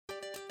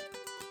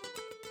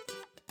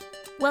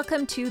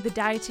Welcome to the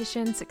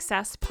Dietitian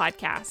Success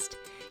Podcast.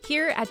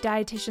 Here at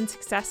Dietitian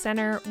Success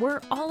Center, we're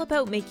all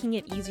about making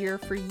it easier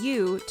for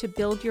you to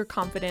build your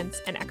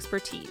confidence and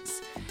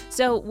expertise.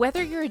 So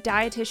whether you're a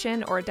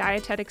dietitian or a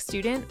dietetic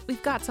student,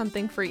 we've got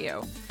something for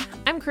you.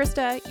 I'm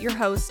Krista, your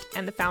host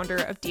and the founder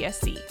of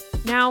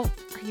DSC. Now,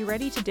 are you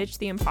ready to ditch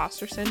the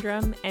imposter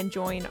syndrome and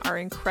join our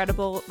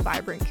incredible,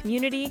 vibrant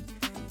community?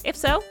 If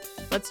so,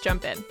 let's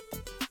jump in.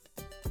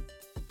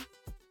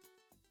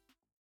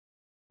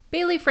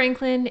 Bailey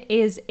Franklyn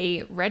is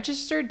a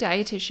registered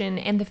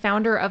dietitian and the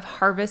founder of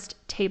Harvest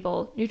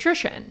Table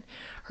Nutrition.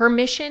 Her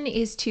mission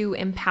is to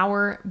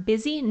empower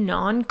busy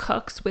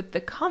non-cooks with the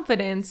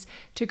confidence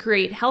to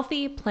create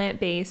healthy,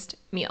 plant-based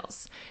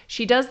meals.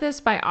 She does this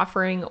by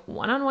offering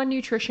one-on-one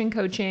nutrition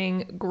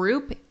coaching,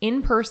 group,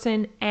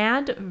 in-person,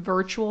 and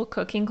virtual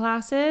cooking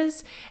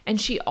classes,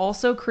 and she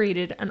also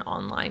created an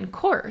online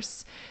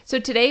course. So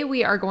today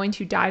we are going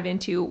to dive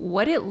into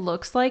what it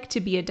looks like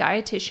to be a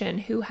dietitian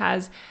who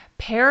has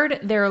paired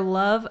their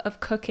love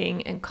of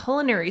cooking and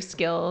culinary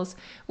skills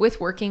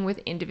with working with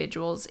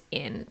individuals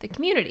in the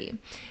community.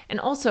 And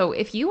also,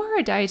 if you are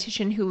a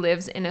dietitian who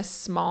lives in a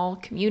small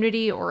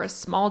community or a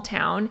small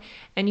town,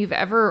 and you've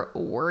ever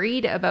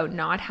worried about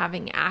not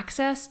having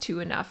access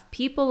to enough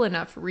people,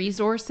 enough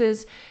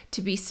resources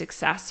to be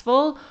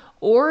successful,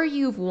 or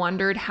you've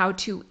wondered how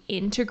to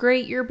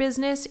integrate your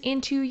business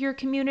into your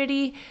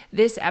community,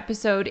 this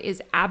episode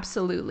is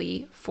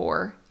absolutely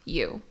for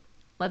you.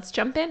 Let's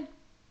jump in.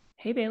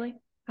 Hey, Bailey.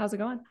 How's it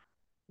going?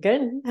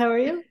 Good. How are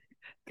you?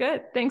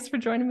 Good. Thanks for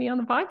joining me on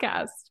the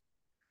podcast.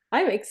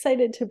 I'm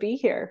excited to be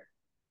here.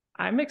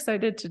 I'm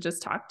excited to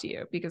just talk to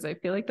you because I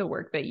feel like the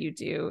work that you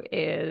do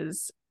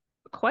is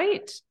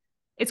quite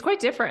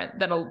different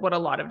than what a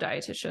lot of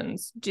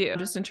dietitians do,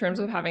 just in terms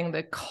of having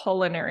the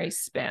culinary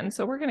spin.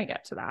 So we're going to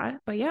get to that.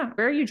 But yeah,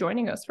 where are you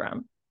joining us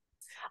from?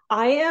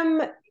 I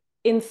am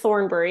in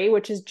Thornbury,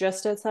 which is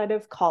just outside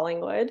of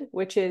Collingwood,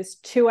 which is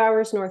 2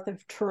 hours north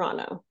of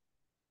Toronto.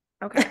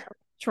 Okay.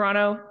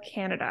 Toronto,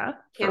 Canada,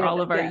 for all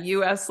of our yes.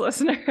 US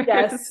listeners.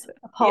 Yes.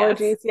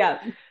 Apologies.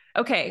 Yes. Yeah.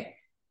 Okay.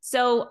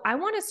 So I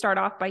want to start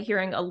off by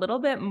hearing a little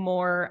bit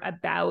more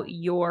about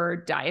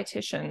your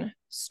dietitian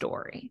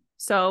story.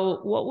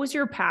 So what was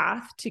your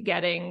path to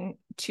getting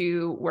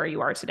to where you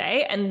are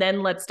today? And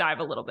then let's dive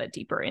a little bit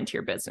deeper into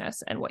your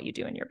business and what you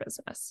do in your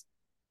business.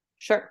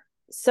 Sure.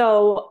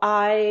 So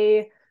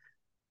I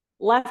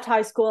left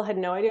high school, had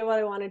no idea what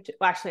I wanted to,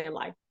 well, actually I'm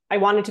lying. I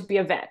wanted to be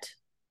a vet.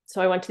 So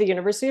I went to the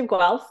University of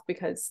Guelph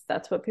because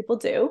that's what people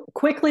do.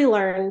 Quickly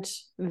learned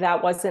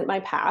that wasn't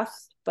my path,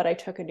 but I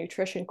took a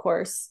nutrition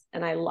course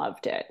and I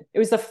loved it. It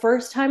was the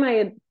first time I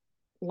had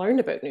learned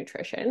about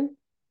nutrition,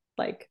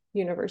 like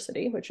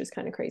university, which is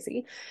kind of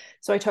crazy.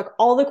 So I took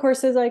all the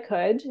courses I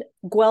could.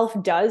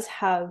 Guelph does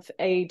have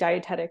a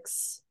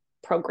dietetics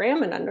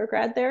program, an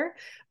undergrad there,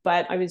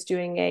 but I was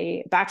doing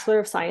a Bachelor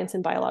of Science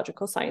in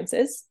Biological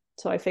Sciences.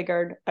 So I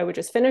figured I would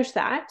just finish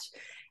that.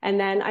 And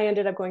then I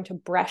ended up going to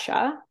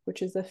Brescia,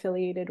 which is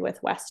affiliated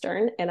with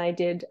Western, and I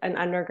did an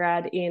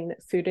undergrad in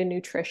food and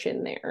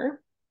nutrition there.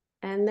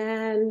 And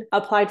then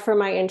applied for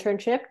my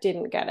internship,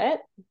 didn't get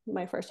it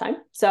my first time.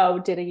 So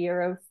did a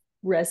year of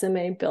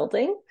resume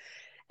building.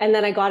 And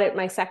then I got it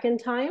my second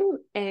time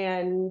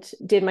and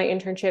did my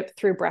internship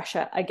through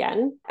Brescia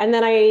again. And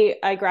then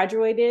I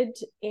graduated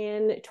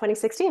in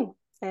 2016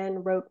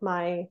 and wrote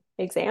my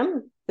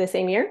exam the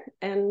same year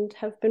and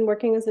have been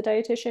working as a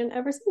dietitian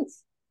ever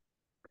since.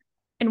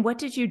 And what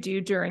did you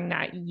do during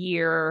that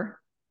year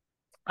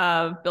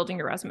of building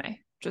your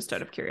resume, just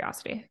out of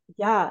curiosity?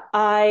 Yeah,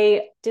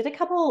 I did a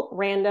couple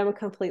random,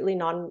 completely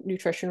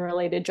non-nutrition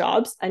related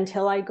jobs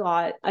until I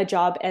got a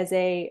job as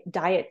a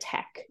diet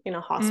tech in a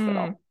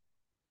hospital.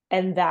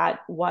 And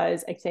that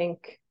was, I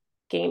think,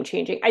 game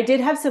changing. I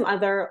did have some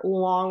other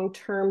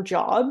long-term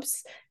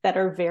jobs that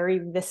are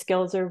the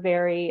skills are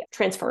very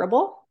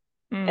transferable.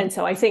 And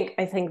so I think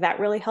that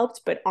really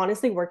helped. But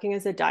honestly, working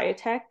as a diet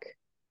tech,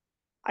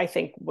 I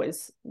think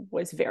was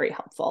very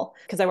helpful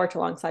because I worked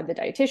alongside the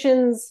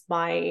dietitians.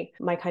 My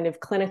kind of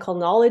clinical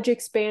knowledge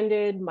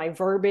expanded, my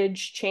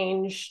verbiage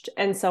changed.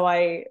 And so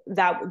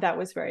that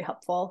was very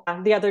helpful.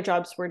 The other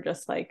jobs were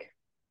just like,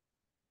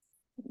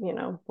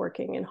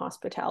 working in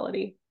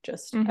hospitality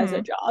just as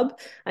a job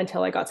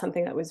until I got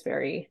something that was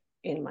very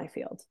in my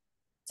field.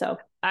 So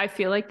I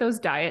feel like those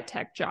diet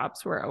tech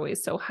jobs were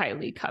always so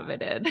highly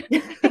coveted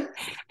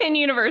in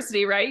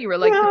university, right? You were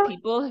like, the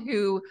people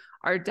who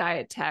are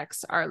diet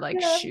techs are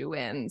like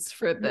shoo-ins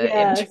for the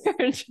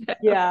internship.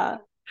 Yeah.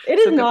 It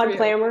is not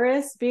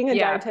glamorous. Being a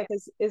diet tech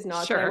is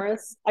not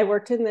glamorous. I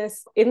worked in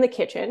the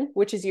kitchen,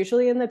 which is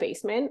usually in the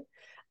basement,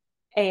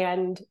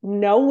 and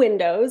no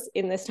windows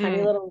in this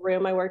tiny little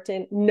room I worked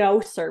in, no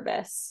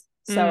service.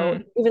 So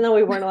even though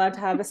we weren't allowed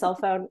to have a cell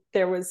phone,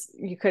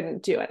 you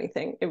couldn't do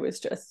anything. It was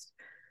just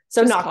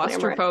not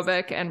claustrophobic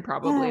glamorous. And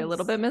probably a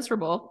little bit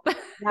miserable.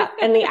 Yeah,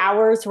 and the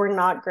hours were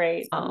not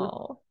great.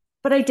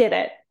 But I did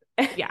it.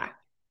 Yeah.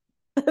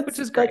 Which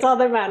is great. That's all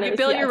that matters. You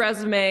built your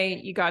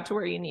resume, you got to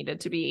where you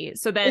needed to be.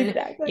 So then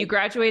you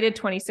graduated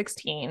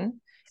 2016.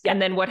 Yeah.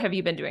 And then what have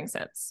you been doing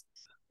since?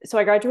 So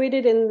I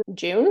graduated in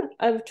June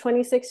of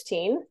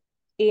 2016.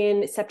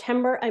 In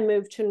September, I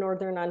moved to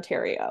Northern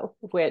Ontario,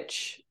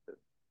 which,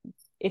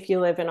 if you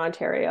live in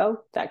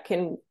Ontario,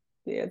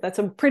 that's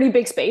a pretty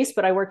big space,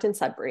 but I worked in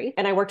Sudbury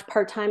and I worked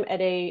part-time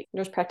at a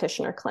nurse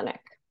practitioner clinic.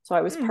 So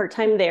I was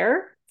part-time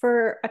there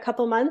for a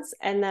couple months.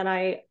 And then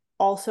I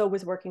also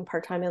was working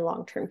part-time in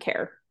long-term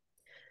care.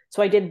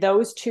 So I did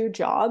those two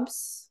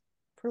jobs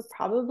for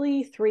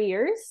probably 3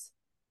 years.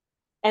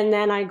 And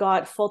then I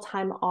got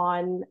full-time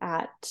on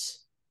at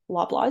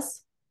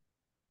Loblaws,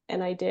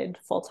 and I did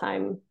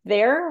full-time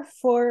there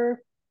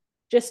for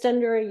just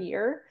under a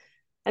year.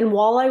 And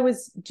while I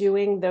was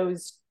doing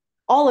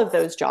all of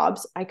those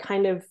jobs, I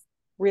kind of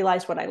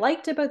realized what I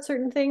liked about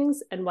certain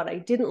things and what I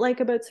didn't like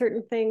about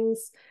certain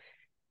things.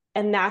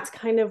 And that's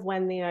kind of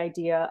when the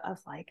idea of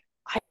like,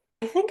 I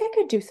think I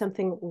could do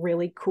something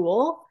really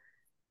cool.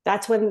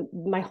 That's when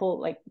my whole,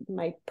 like,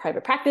 my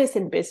private practice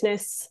and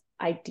business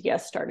idea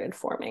started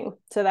forming.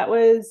 So that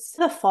was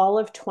the fall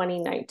of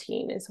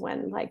 2019 is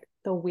when like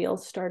the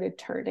wheels started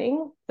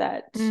turning,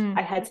 that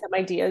I had some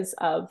ideas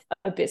of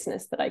a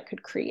business that I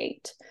could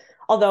create.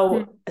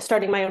 Although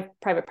starting my own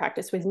private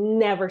practice was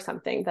never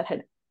something that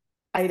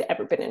I'd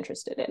ever been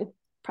interested in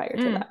prior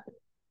to that.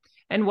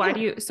 And why do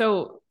you,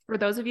 so for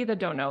those of you that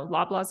don't know,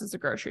 Loblaws is a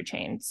grocery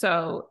chain.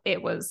 So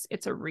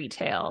it's a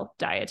retail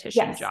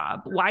dietitian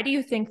job. Why do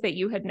you think that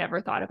you had never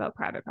thought about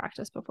private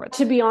practice before that?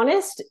 To be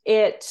honest,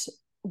 it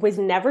was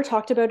never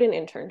talked about in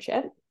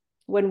internship.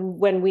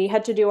 When we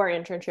had to do our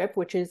internship,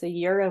 which is a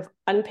year of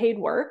unpaid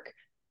work,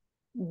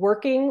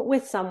 working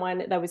with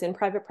someone that was in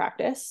private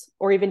practice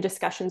or even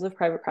discussions of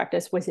private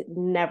practice was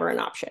never an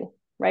option,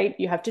 right?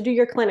 You have to do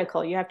your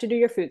clinical, you have to do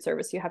your food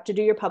service, you have to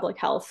do your public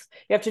health,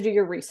 you have to do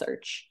your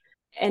research.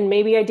 And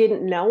maybe I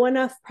didn't know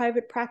enough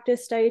private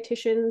practice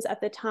dietitians at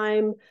the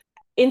time.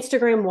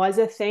 Instagram was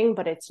a thing,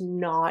 but it's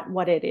not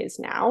what it is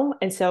now.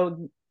 And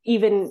so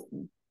even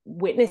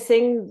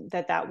witnessing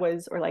that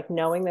was, or like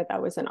knowing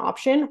that was an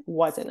option,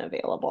 wasn't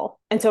available.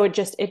 And so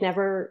it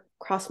never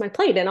crossed my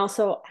plate. And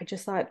also I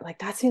just thought, like,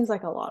 that seems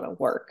like a lot of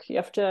work. You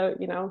have to,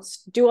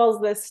 do all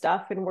this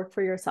stuff and work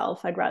for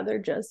yourself. I'd rather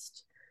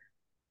just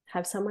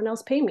have someone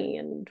else pay me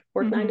and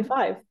work 9 to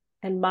 5.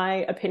 And my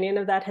opinion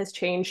of that has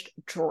changed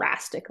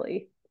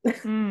drastically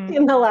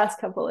in the last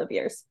couple of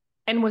years.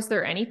 And was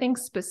there anything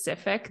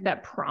specific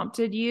that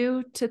prompted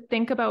you to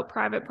think about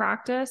private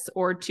practice,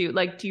 or to,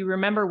 like, do you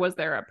remember, was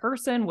there a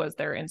person, was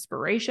there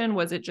inspiration?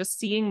 Was it just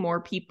seeing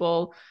more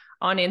people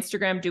on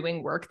Instagram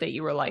doing work that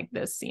you were like,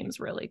 this seems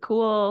really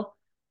cool?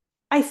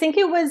 I think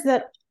it was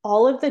that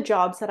all of the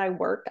jobs that I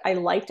worked, I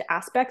liked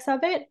aspects of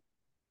it,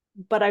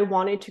 but I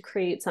wanted to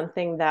create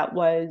something that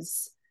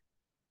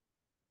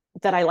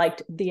I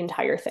liked the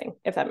entire thing,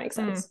 if that makes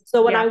sense.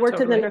 So when I worked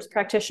in the nurse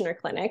practitioner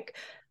clinic,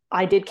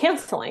 I did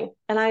counseling,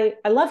 and I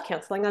love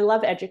counseling. I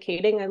love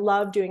educating. I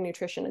love doing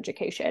nutrition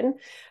education,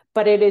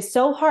 but it is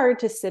so hard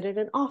to sit in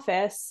an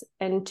office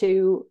and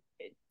to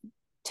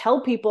tell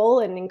people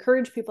and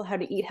encourage people how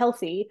to eat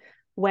healthy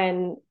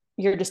when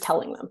you're just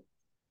telling them,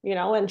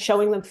 and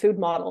showing them food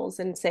models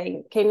and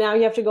saying, okay, now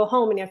you have to go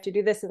home and you have to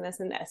do this and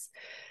this and this.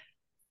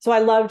 So I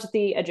loved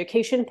the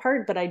education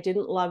part, but I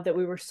didn't love that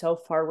we were so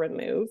far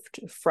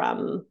removed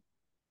from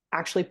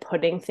actually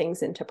putting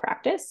things into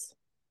practice,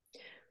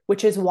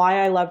 which is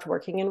why I loved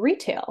working in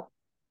retail,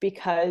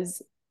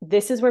 because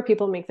this is where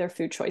people make their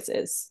food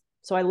choices.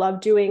 So I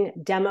love doing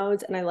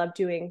demos and I love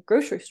doing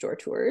grocery store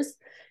tours,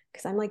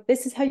 because I'm like,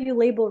 this is how you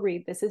label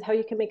read. This is how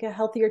you can make a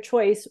healthier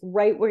choice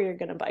right where you're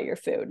going to buy your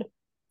food.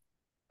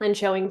 And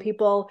showing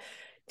people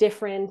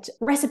different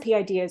recipe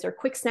ideas or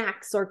quick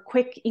snacks or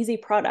quick, easy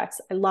products.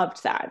 I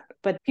loved that.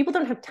 But people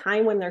don't have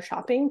time when they're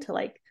shopping to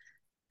like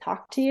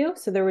talk to you.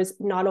 So there was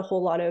not a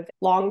whole lot of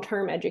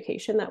long-term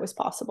education that was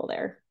possible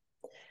there.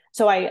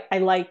 So I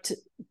liked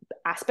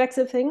aspects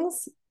of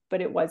things,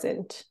 but it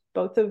wasn't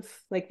both of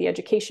like the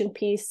education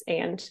piece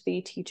and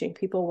the teaching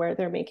people where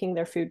they're making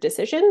their food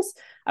decisions.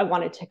 I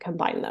wanted to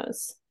combine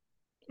those.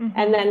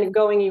 And then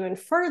going even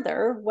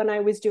further, when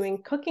I was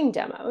doing cooking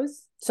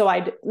demos, so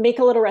I'd make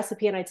a little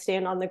recipe and I'd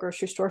stand on the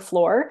grocery store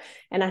floor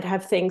and I'd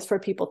have things for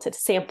people to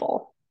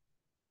sample.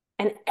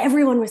 And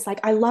everyone was like,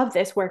 I love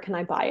this. Where can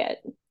I buy it?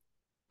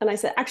 And I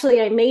said, actually,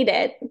 I made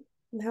it. And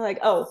they're like,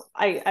 oh,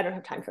 I don't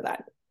have time for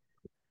that.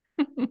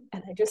 And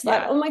I just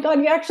thought, oh my God,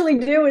 you actually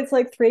do. It's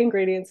like 3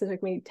 ingredients. It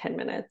took me 10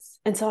 minutes.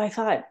 And so I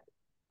thought,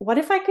 what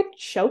if I could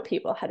show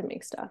people how to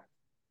make stuff?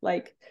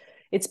 Like,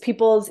 it's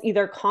people's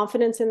either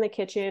confidence in the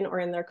kitchen or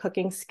in their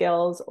cooking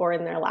skills or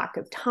in their lack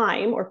of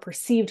time or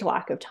perceived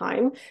lack of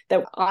time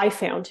that I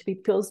found to be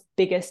people's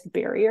biggest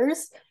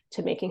barriers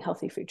to making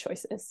healthy food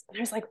choices. And I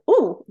was like,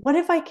 oh, what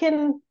if I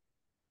can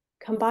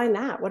combine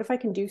that? What if I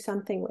can do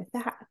something with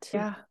that?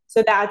 Yeah.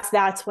 So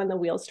that's when the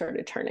wheels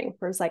started turning.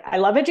 Where it's like, I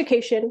love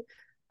education.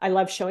 I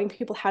love showing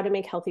people how to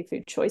make healthy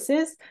food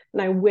choices.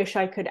 And I wish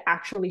I could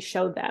actually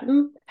show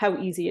them how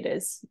easy it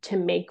is to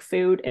make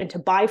food and to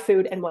buy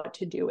food and what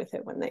to do with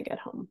it when they get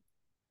home.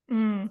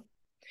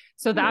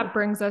 So that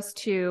brings us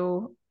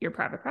to your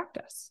private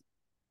practice.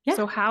 Yeah.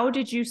 So how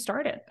did you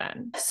start it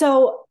then?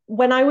 So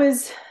when I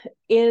was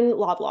in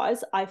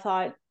Loblaws, I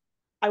thought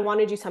I want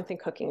to do something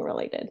cooking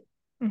related.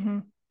 Mm-hmm.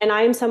 And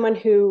I am someone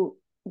who,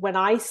 when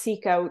I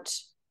seek out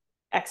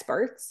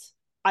experts,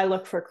 I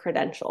look for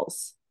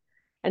credentials.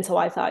 And so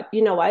I thought,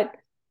 you know what?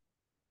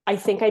 I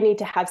think I need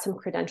to have some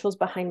credentials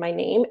behind my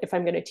name if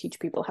I'm going to teach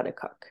people how to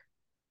cook.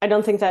 I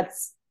don't think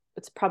it's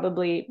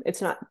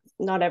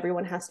not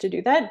everyone has to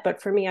do that.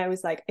 But for me, I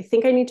was like, I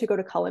think I need to go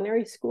to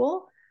culinary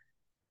school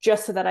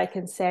just so that I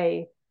can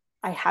say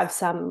I have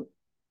some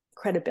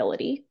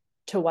credibility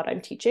to what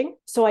I'm teaching.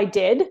 So I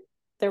did.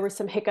 There were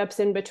some hiccups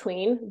in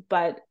between,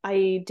 but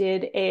I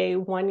did a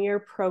 1-year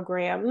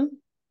program.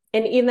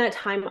 And in that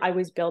time, I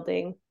was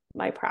building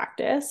my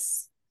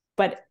practice.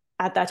 But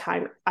at that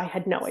time, I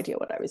had no idea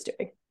what I was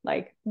doing.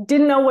 Like,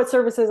 didn't know what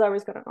services I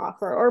was going to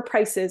offer or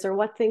prices or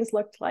what things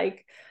looked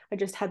like. I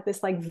just had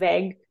this like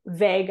vague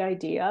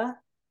idea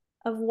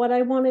of what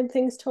I wanted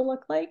things to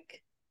look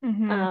like.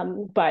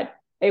 But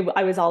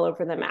I was all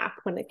over the map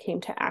when it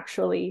came to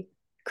actually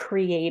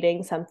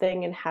creating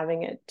something and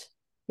having it,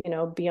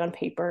 be on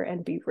paper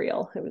and be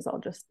real. It was all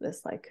just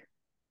this like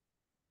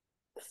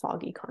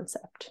foggy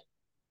concept.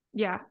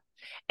 Yeah.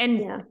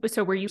 And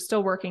so were you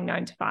still working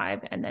 9 to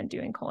 5 and then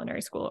doing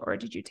culinary school, or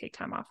did you take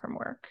time off from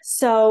work?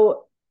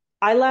 So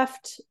I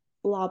left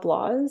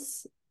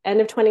Loblaws end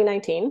of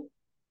 2019.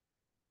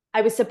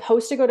 I was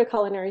supposed to go to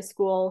culinary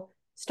school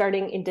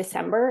starting in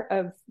December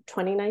of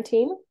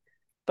 2019,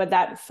 but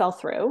that fell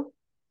through.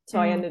 So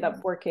I ended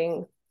up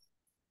working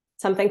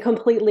something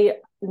completely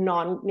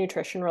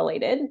non-nutrition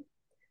related.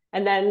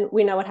 And then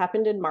we know what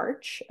happened in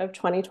March of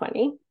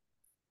 2020.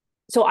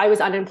 So I was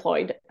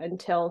unemployed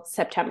until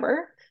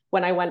September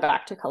when I went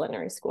back to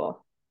culinary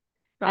school.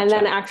 Gotcha. And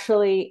then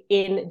actually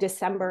in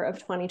December of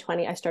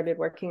 2020, I started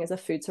working as a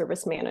food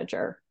service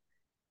manager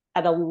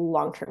at a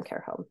long-term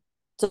care home.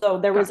 So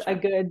there was a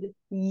good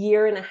 1.5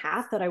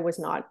 years that I was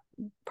not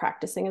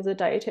practicing as a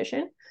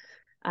dietitian.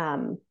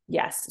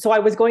 Yes. So I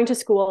was going to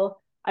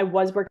school. I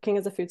was working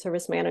as a food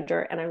service manager,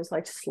 and I was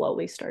like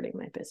slowly starting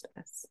my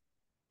business.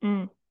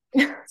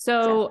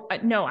 So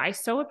no, I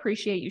so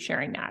appreciate you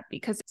sharing that,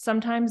 because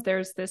sometimes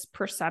there's this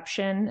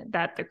perception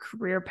that the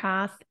career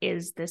path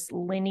is this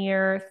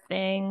linear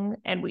thing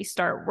and we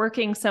start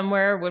working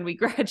somewhere when we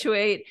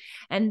graduate,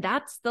 and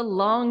that's the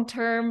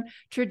long-term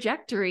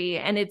trajectory.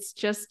 And it's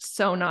just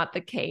so not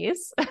the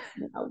case.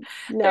 No.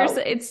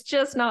 It's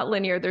just not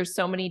linear. There's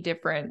so many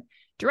different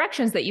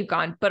directions that you've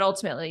gone, but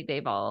ultimately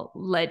they've all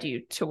led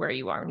you to where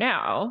you are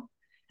now.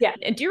 Yeah.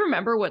 And do you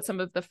remember what some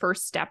of the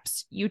first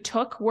steps you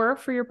took were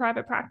for your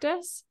private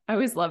practice? I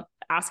always love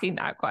asking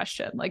that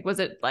question. Like, was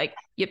it like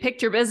you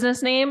picked your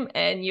business name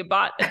and you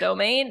bought a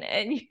domain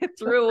and you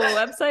threw a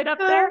website up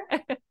there?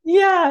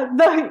 Yeah.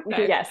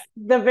 Yes.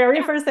 The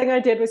very first thing I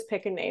did was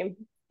pick a name.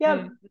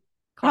 Yep.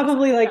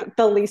 Probably like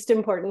the least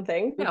important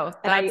thing. No,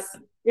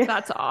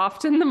 that's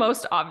often the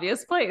most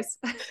obvious place.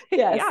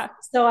 Yes. Yeah.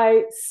 So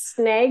I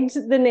snagged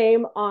the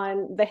name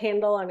on the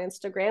handle on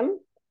Instagram,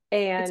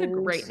 and it's a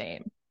great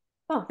name.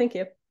 Oh, thank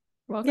you.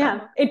 Welcome.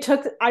 Yeah,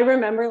 I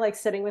remember like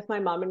sitting with my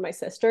mom and my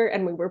sister,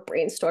 and we were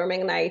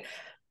brainstorming, and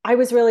I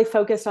was really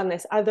focused on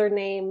this other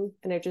name,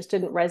 and it just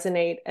didn't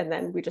resonate. And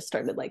then we just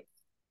started like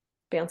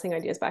bouncing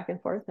ideas back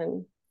and forth,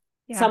 and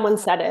someone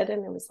said it,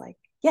 and it was like,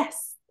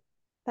 yes,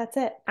 that's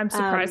it. I'm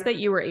surprised that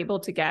you were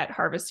able to get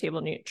Harvest Table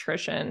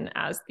Nutrition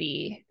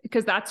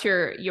because that's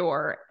your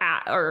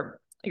or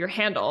your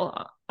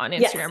handle on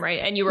Instagram, right?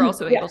 And you were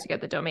also able to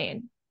get the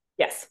domain.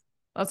 Yes.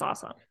 That's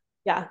awesome.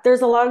 Yeah.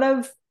 There's a lot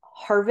of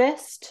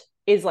harvest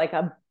is like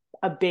a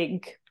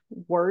big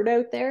word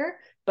out there,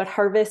 but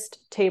Harvest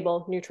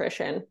Table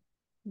Nutrition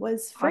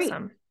was free.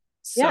 Awesome.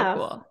 So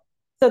cool.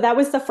 So that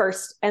was the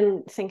first,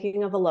 and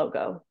thinking of a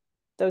logo.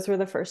 Those were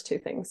the first two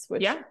things,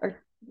 which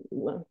are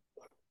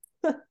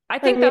I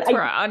think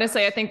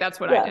honestly, I think that's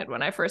what I did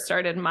when I first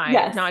started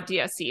my, not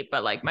DSC,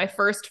 but like my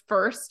first,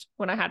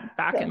 when I had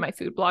back in my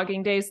food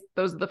blogging days,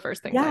 those are the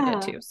first things I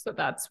did too. So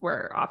that's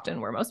where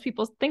most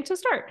people think to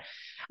start.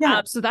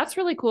 So that's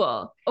really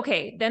cool.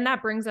 Okay. Then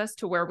that brings us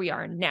to where we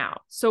are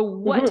now. So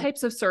what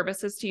types of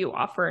services do you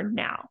offer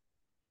now?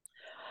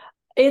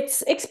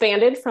 It's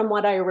expanded from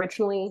what I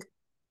originally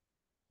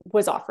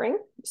was offering.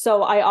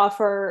 So I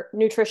offer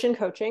nutrition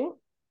coaching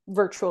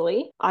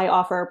virtually. I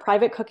offer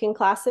private cooking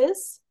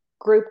classes,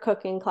 group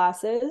cooking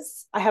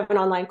classes. I have an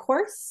online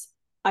course.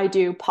 I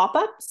do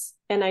pop-ups,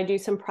 and I do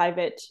some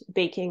private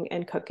baking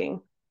and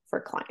cooking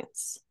for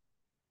clients.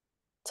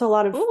 So a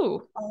lot of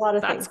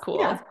things. That's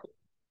cool.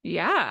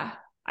 Yeah.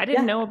 I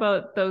didn't know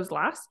about those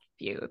last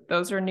few.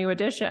 Those are new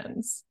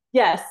additions.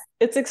 Yes,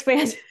 it's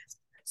expanded.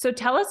 So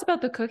tell us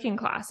about the cooking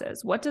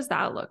classes. What does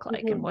that look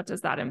like and what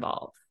does that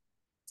involve?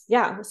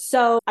 Yeah.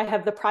 So I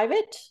have the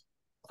private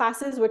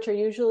classes, which are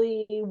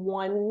usually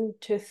 1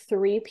 to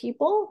 3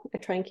 people. I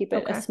try and keep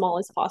it as small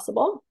as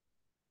possible.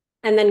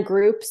 And then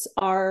groups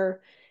are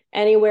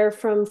anywhere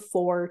from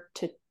 4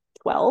 to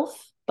 12.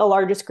 The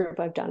largest group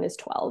I've done is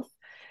 12.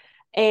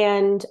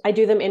 And I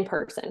do them in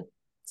person.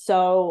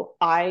 So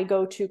I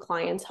go to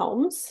clients'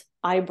 homes.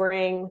 I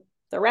bring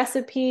the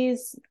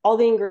recipes, all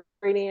the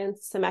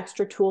ingredients, some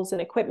extra tools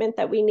and equipment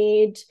that we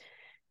need.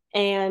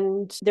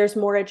 And there's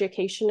more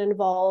education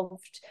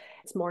involved.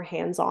 It's more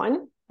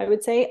hands-on, I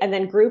would say. And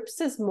then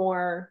groups is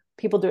more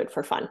people do it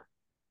for fun,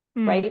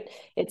 right?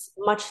 It's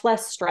much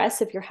less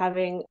stress if you're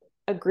having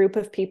a group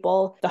of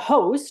people. The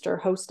host or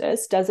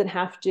hostess doesn't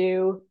have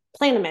to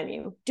plan a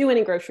menu, do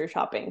any grocery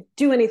shopping,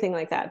 do anything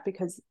like that,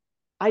 because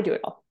I do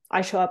it all.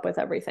 I show up with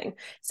everything.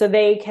 So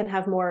they can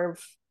have more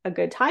of a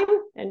good time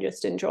and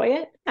just enjoy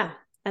it. Yeah.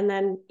 And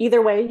then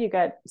either way, you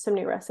get some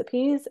new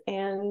recipes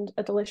and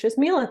a delicious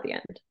meal at the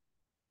end.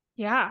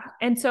 Yeah.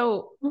 And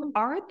so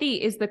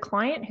is the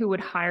client who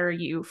would hire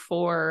you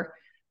for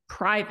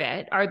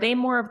private, are they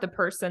more of the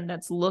person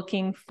that's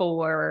looking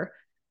for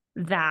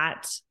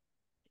that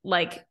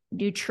like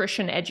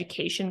nutrition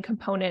education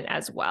component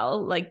as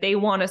well? Like they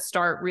want to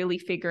start really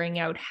figuring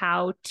out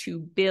how to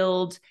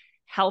build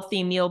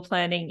healthy meal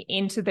planning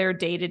into their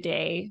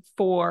day-to-day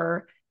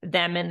for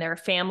them and their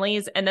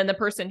families. And then the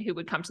person who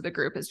would come to the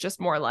group is just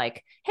more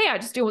like, hey, I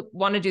just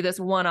want to do this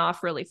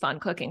one-off, really fun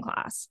cooking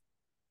class.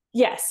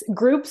 Yes.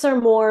 Groups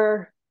are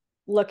more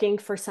looking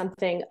for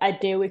something, a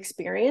new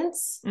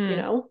experience.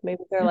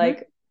 Maybe they're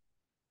like,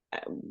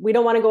 we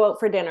don't want to go out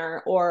for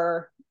dinner,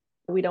 or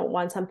we don't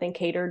want something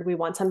catered. We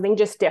want something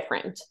just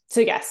different.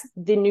 So yes,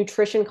 the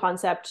nutrition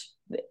concept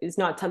is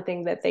not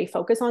something that they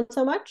focus on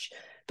so much,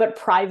 but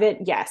private,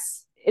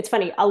 yes. It's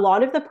funny. A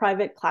lot of the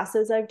private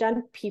classes I've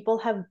done, people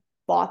have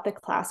bought the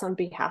class on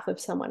behalf of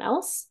someone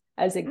else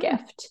as a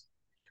gift.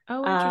 Oh,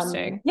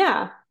 interesting.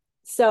 Yeah.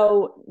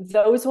 So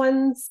those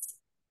ones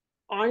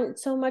aren't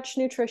so much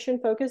nutrition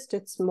focused.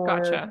 It's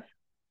more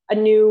a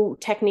new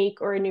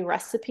technique or a new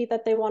recipe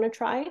that they want to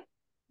try.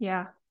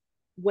 Yeah.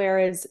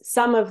 Whereas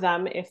some of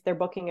them, if they're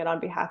booking it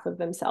on behalf of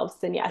themselves,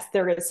 then yes,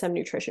 there is some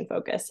nutrition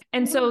focus.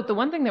 And so the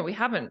one thing that we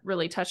haven't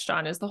really touched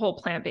on is the whole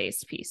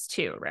plant-based piece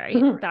too,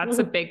 right? That's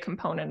a big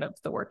component of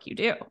the work you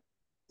do.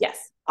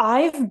 Yes.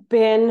 I've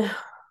been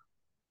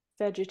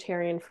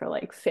vegetarian for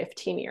like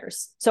 15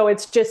 years. So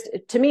it's just,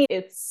 to me,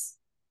 it's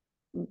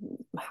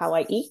how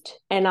I eat.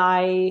 And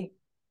I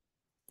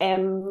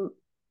know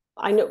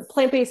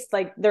plant-based,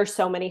 like there's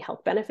so many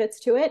health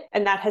benefits to it.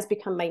 And that has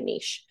become my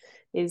niche,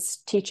 is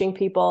teaching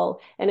people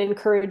and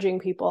encouraging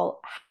people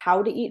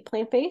how to eat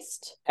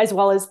plant-based, as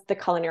well as the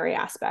culinary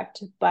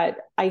aspect. But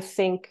I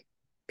think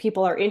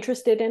people are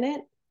interested in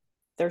it.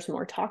 There's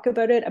more talk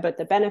about it, about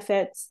the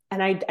benefits.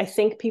 And I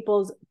think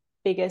people's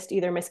biggest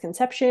either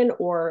misconception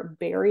or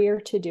barrier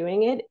to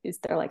doing it is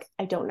they're like,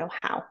 I don't know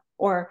how,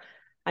 or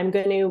I'm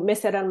going to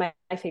miss out on my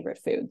favorite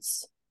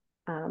foods.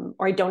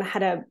 Or I don't know how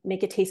to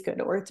make it taste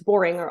good, or it's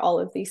boring, or all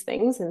of these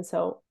things. And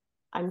so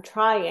I'm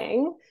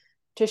trying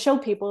to show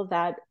people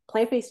that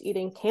plant-based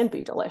eating can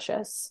be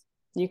delicious.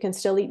 You can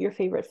still eat your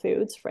favorite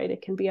foods, right?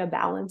 It can be a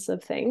balance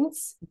of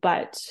things,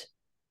 but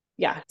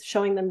yeah,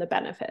 showing them the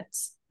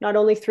benefits, not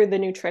only through the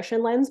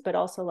nutrition lens, but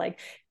also like,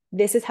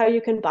 this is how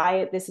you can buy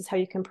it. This is how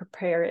you can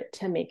prepare it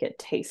to make it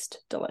taste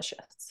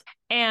delicious.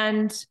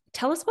 And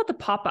tell us about the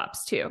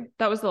pop-ups too.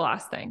 That was the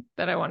last thing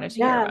that I wanted to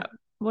hear about.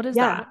 What is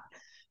that?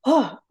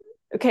 Oh,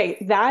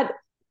 okay. That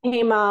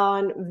came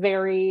on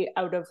very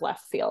out of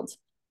left field.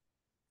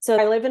 So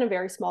I live in a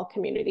very small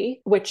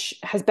community, which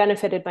has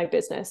benefited my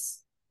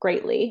business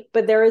greatly.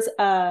 But there is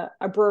a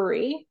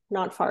brewery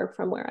not far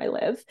from where I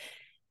live,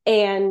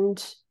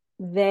 and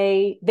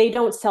they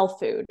don't sell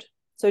food.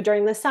 So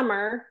during the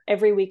summer,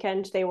 every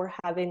weekend, they were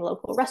having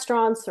local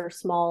restaurants or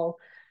small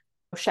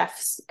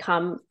chefs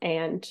come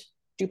and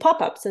do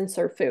pop-ups and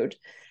serve food.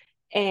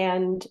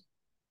 And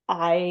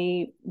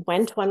I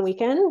went one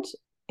weekend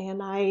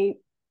and I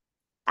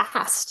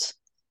asked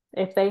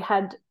if they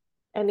had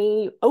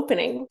any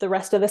opening the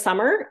rest of the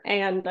summer.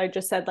 And I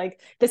just said, like,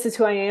 this is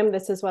who I am.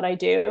 This is what I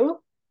do.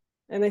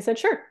 And they said,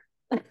 sure.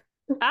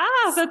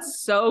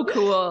 That's so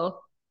cool.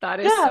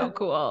 That is so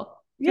cool.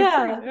 Good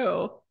for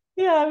you.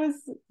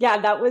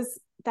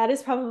 That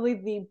is probably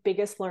the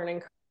biggest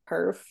learning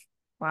curve.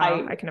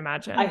 Wow, I can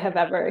imagine. I have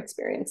ever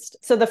experienced.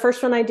 So the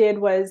first one I did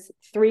was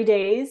 3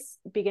 days,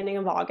 beginning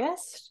of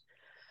August.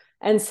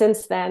 And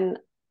since then,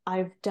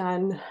 I've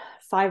done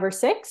 5 or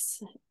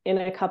 6 in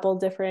a couple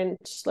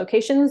different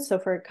locations. So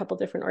for a couple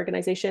different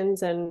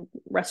organizations and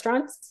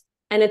restaurants.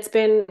 And it's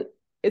been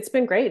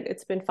great.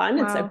 It's been fun.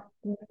 Wow. It's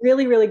a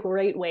really, really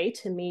great way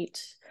to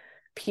meet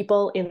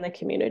people in the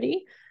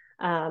community,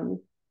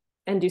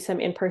 and do some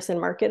in-person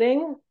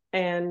marketing.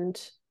 And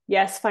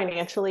yes,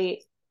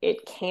 financially,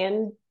 it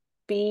can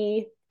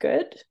be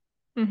good.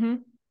 Mm-hmm.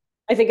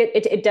 I think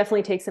it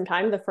definitely takes some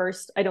time.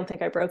 I don't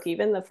think I broke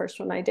even the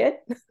first one I did.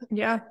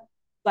 Yeah.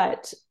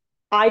 But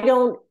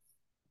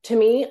to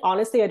me,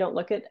 honestly, I don't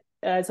look at it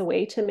as a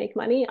way to make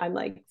money. I'm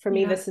like, for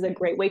me, this is a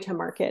great way to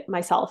market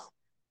myself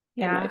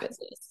and my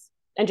business,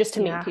 and just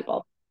to meet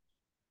people.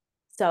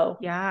 So,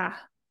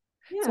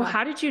 So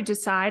how did you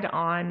decide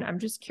on, I'm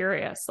just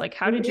curious, like,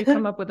 how did you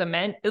come up with a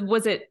menu?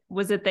 Was it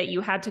that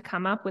you had to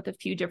come up with a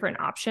few different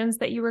options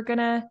that you were going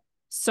to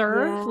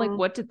serve? Yeah. Like,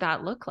 what did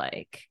that look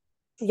like?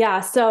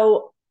 Yeah.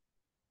 So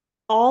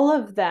all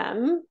of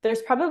them,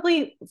 there's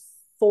probably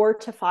 4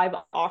 to 5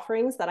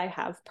 offerings that I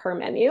have per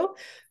menu.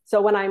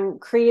 So when I'm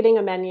creating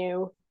a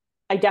menu,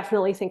 I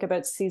definitely think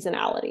about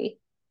seasonality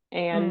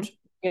and,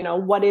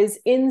 Mm. what is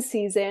in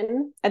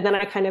season. And then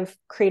I kind of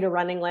create a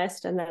running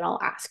list, and then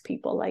I'll ask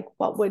people like,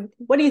 what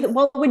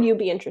would you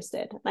be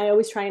interested? And I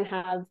always try and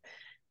have,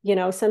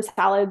 some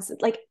salads,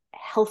 like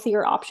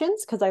healthier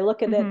options, because I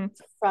look at it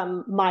Mm-hmm.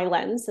 from my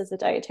lens as a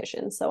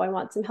dietitian. So I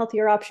want some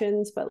healthier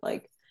options, but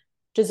like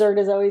dessert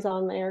is always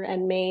on there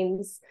and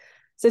mains.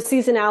 So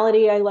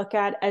seasonality I look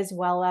at, as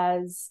well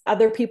as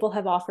other people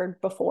have offered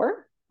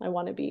before. I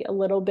want to be a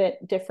little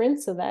bit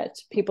different so that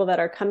people that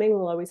are coming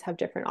will always have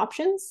different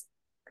options.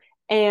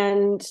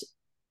 And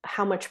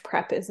how much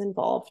prep is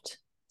involved.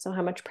 So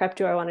how much prep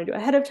do I want to do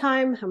ahead of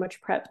time? How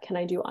much prep can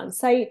I do on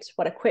site?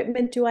 What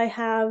equipment do I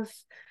have?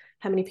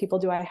 How many people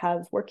do I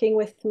have working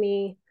with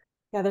me?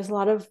 Yeah, there's a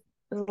lot of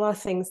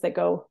things that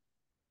go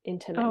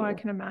into Oh, I menu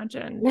can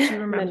imagine. Do you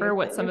menu remember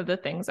what some planning. of the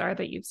things are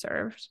that you've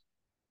served?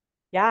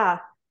 Yeah.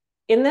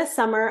 In this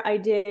summer, I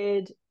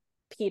did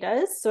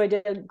pitas. So I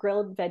did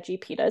grilled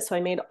veggie pitas. So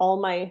I made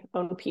all my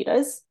own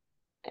pitas.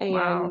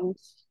 Wow. And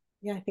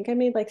yeah, I think I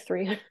made like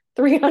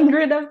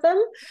 300 of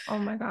them. Oh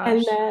my And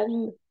gosh.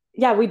 then,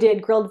 yeah, we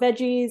did grilled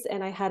veggies,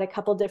 and I had a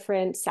couple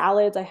different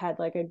salads. I had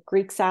like a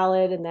Greek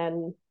salad, and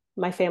then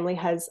my family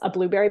has a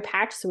blueberry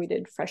patch. So we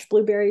did fresh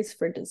blueberries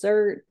for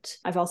dessert.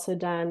 I've also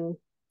done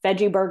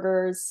veggie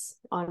burgers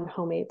on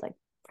homemade like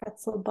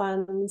pretzel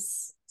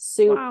buns,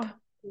 soup, Wow.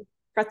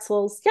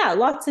 pretzels. Yeah,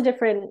 lots of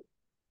different.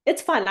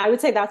 It's fun. I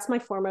would say that's my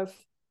form of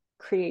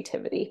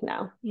creativity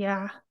now,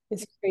 Yeah.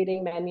 is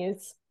creating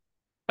menus.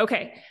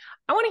 Okay.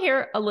 I want to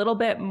hear a little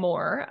bit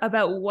more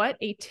about what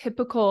a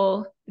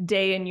typical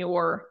day in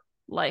your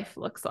life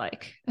looks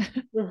like.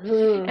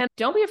 Mm-hmm. And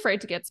don't be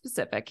afraid to get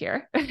specific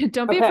here.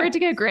 Don't be Okay. afraid to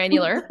get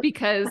granular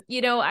because,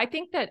 I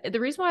think that the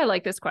reason why I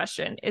like this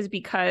question is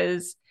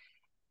because,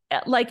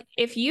 like,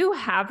 if you're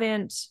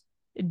not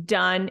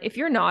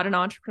an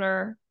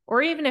entrepreneur,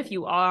 or even if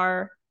you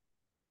are,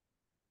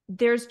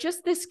 there's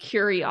just this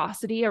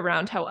curiosity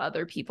around how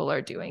other people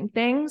are doing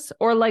things,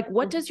 or like,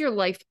 what does your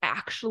life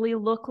actually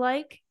look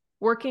like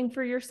working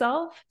for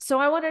yourself? So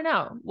I want to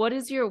know, what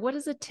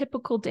does a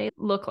typical day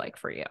look like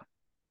for you?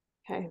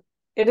 Okay.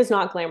 It is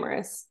not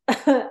glamorous.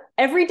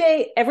 Every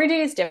day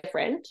is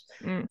different.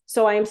 Mm,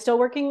 So I am still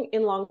working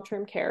in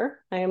long-term care.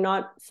 I am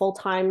not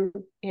full-time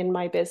in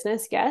my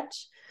business yet.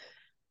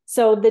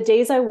 So the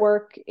days I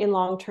work in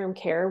long-term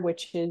care,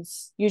 which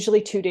is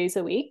usually 2 days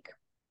a week,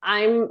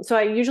 I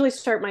usually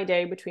start my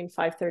day between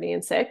 5:30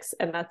 and 6,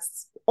 and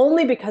that's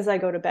only because I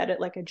go to bed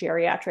at like a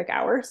geriatric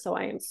hour. So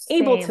I am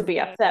able to same. be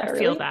up that I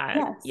feel early. that.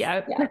 Yes.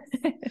 Yeah.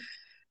 Yes.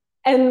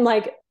 And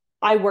like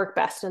I work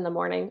best in the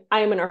morning. I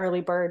am an early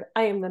bird.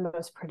 I am the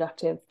most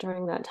productive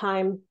during that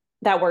time.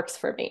 That works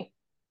for me.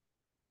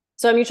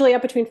 So I'm usually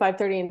up between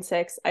 5:30 and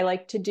 6. I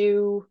like to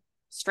do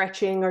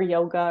stretching or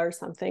yoga or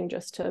something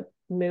just to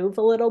move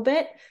a little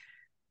bit.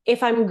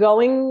 If I'm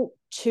going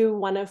to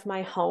one of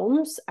my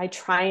homes, I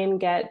try and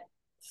get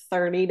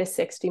 30 to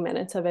 60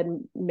 minutes of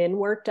admin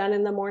work done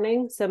in the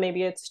morning. So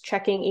maybe it's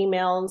checking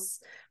emails,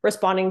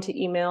 responding to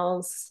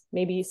emails,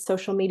 maybe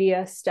social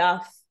media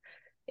stuff.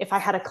 If I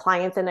had a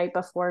client the night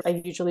before,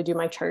 I usually do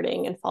my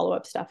charting and follow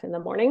up stuff in the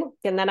morning.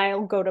 And then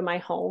I'll go to my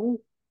home,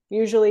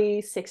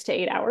 usually 6 to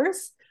 8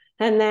 hours.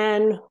 And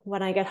then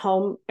when I get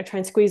home, I try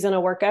and squeeze in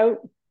a workout.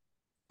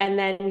 And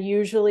then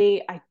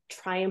usually I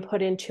try and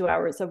put in 2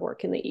 hours of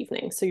work in the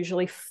evening. So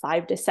usually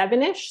 5 to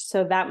 7-ish.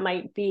 So that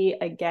might be,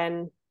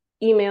 again,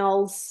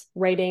 emails,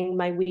 writing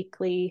my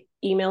weekly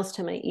emails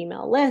to my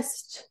email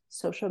list,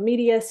 social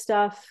media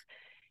stuff.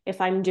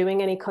 If I'm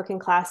doing any cooking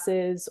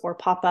classes or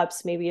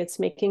pop-ups, maybe it's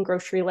making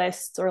grocery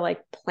lists or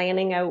like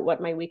planning out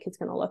what my week is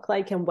going to look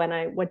like and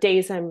what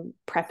days I'm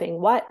prepping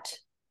what,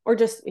 or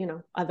just,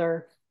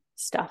 other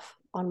stuff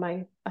on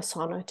my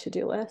Asana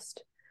to-do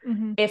list.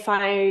 Mhm. If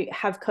I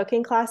have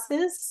cooking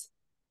classes,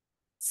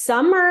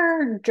 some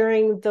are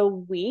during the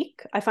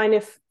week. I find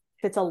if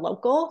it's a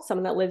local,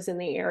 someone that lives in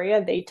the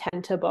area, they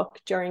tend to book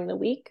during the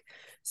week.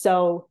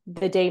 So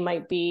the day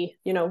might be,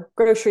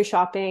 grocery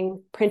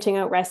shopping, printing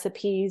out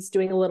recipes,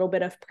 doing a little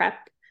bit of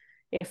prep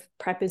if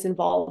prep is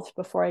involved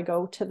before I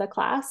go to the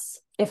class.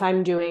 If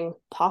I'm doing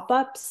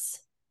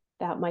pop-ups,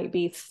 that might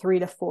be 3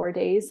 to 4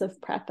 days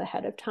of prep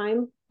ahead of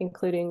time,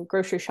 including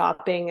grocery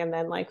shopping and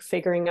then like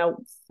figuring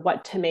out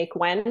what to make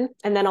when,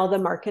 and then all the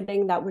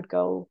marketing that would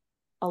go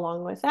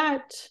along with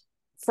that.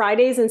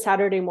 Fridays and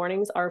Saturday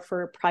mornings are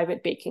for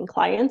private baking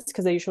clients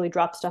because I usually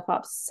drop stuff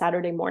off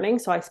Saturday morning.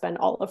 So I spend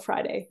all of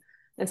Friday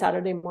and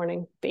Saturday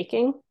morning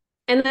baking.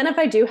 And then if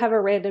I do have a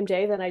random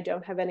day that I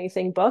don't have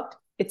anything booked,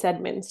 it's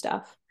admin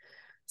stuff.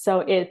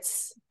 So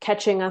it's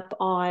catching up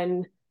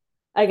on,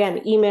 again,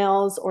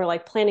 emails or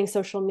like planning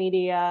social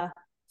media,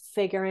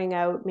 figuring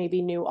out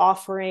maybe new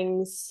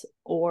offerings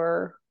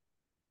or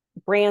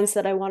brands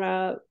that I want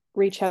to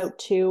reach out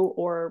to,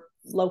 or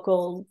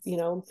local,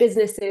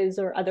 businesses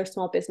or other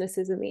small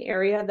businesses in the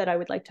area that I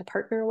would like to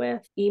partner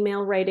with,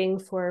 email writing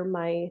for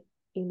my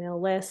email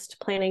list,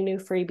 planning new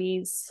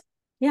freebies.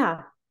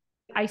 Yeah,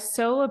 I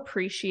so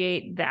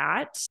appreciate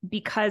that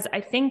because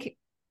I think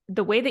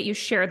the way that you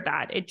shared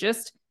that, it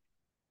just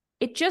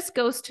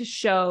goes to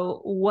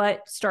show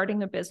what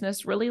starting a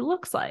business really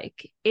looks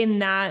like, in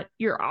that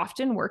you're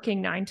often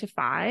working 9 to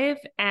 5.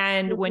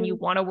 And when you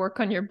Mm-hmm. want to work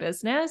on your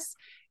business,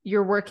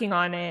 you're working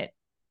on it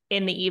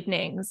in the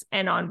evenings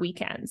and on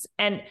weekends.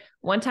 And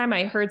one time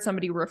I heard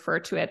somebody refer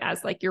to it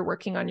as like you're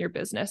working on your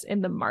business in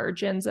the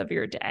margins of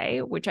your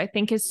day, which I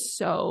think is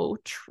so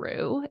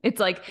true. It's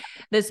like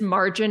this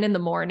margin in the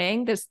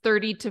morning, this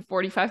 30 to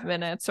 45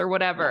 minutes or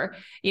whatever,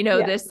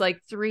 Yeah. this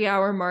like 3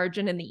 hour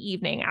margin in the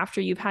evening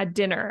after you've had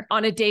dinner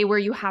on a day where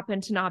you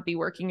happen to not be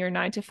working your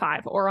 9 to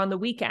 5 or on the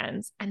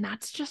weekends. And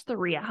that's just the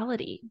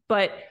reality.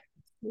 But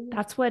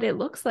that's what it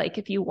looks like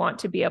if you want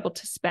to be able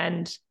to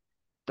spend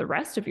the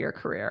rest of your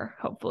career,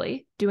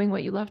 hopefully, doing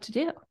what you love to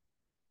do.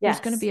 There's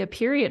going to Yes. be a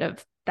period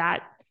of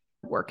that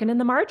working in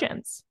the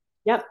margins.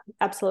 Yep,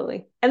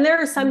 absolutely. And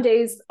there are some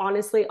days,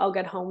 honestly, I'll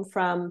get home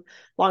from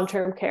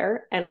long-term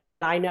care and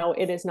I know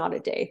it is not a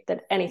day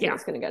that anything Yeah,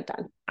 is going to get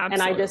done. And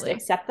I just absolutely.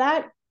 accept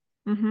that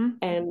Mm-hmm.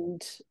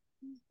 and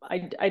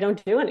I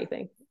don't do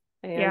anything.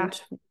 Yeah.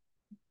 And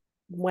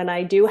when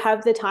I do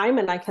have the time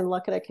and I can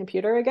look at a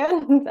computer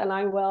again, then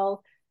I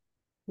will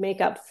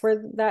make up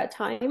for that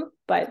time.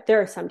 But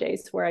there are some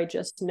days where I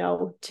just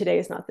know today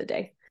is not the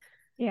day.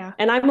 Yeah.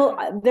 And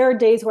there are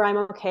days where I'm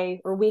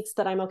okay, or weeks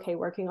that I'm okay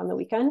working on the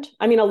weekend.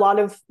 I mean, a lot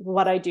of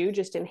what I do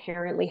just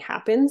inherently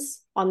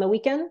happens on the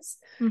weekends.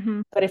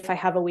 Mm-hmm. But if I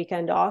have a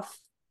weekend off,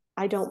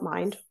 I don't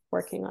mind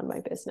working on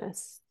my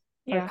business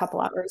for a Yeah. couple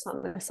hours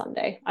on a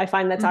Sunday. I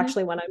find that's Mm-hmm.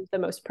 actually when I'm the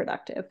most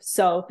productive.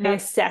 So I Yeah.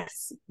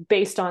 assess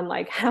based on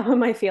like, how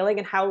am I feeling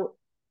and how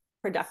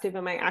productive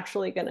am I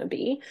actually going to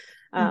be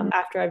Mm-hmm.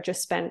 after I've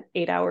just spent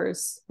 8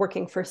 hours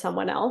working for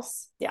someone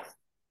else. Yeah.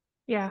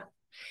 Yeah.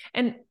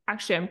 And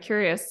actually, I'm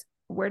curious,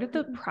 where did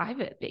the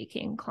private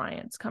baking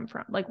clients come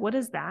from? Like, what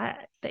is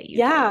that you do?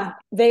 Yeah,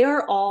 they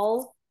are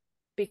all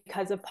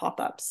because of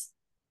pop-ups.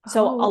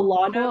 So a Oh,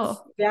 lot of,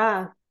 cool.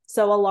 yeah.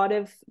 So a lot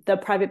of the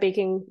private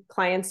baking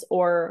clients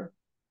or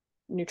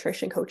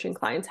nutrition coaching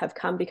clients have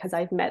come because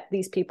I've met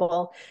these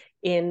people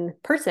in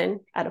person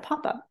at a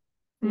pop-up.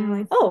 And they're Mm,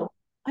 like, "Oh,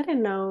 I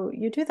didn't know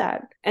you do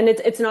that." And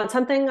it's not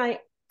something I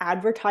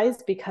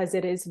advertise because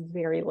it is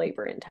very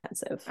labor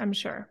intensive. I'm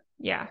sure.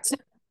 Yeah.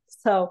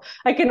 So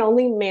I can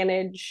only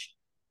manage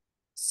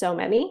so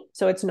many.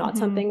 So it's not Mm-hmm.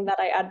 something that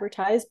I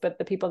advertise, but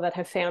the people that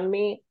have found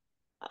me,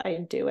 I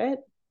do it.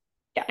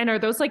 Yeah. And are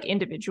those like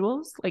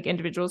individuals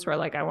who are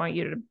like, I want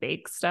you to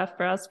bake stuff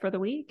for us for the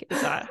week?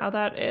 Is that how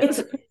that It's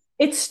is?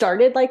 it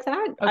started like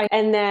that. Okay.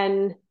 And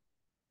then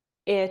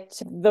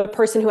the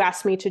person who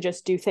asked me to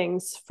just do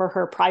things for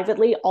her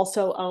privately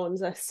also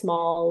owns a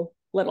small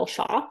little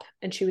shop.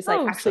 And she was like,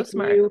 Oh, so actually, can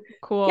smart. you,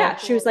 yeah, Cool.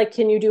 she was like,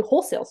 can you do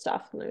wholesale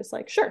stuff? And I was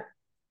like, sure.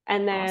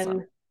 And Awesome.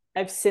 then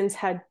I've since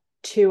had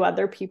two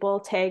other people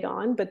tag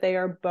on, but they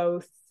are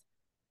both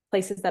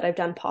places that I've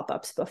done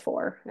pop-ups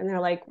before. And they're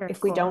like, Very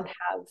if we cool. don't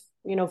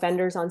have,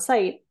 vendors on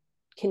site,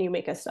 can you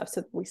make us stuff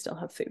so we still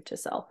have food to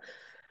sell?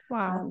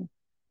 Wow. Um,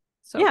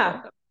 So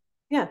yeah, cool.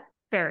 yeah.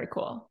 Very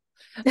cool.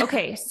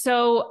 Okay.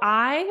 So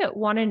I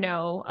want to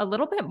know a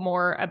little bit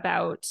more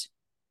about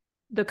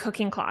the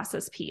cooking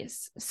classes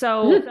piece.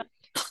 So, Mhm.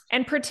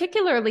 and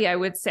particularly, I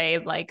would say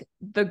like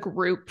the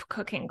group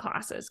cooking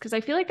classes, because I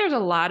feel like there's a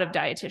lot of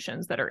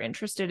dietitians that are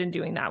interested in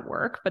doing that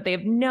work, but they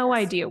have no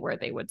Yes. idea where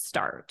they would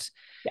start.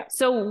 Yeah.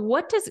 So,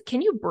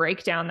 can you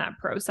break down that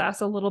process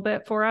a little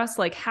bit for us?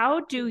 Like,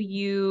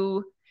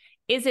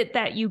 is it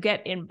that you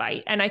get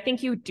invite? And I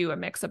think you do a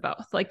mix of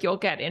both. Like, you'll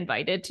get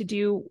invited to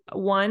do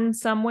one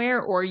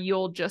somewhere, or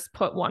you'll just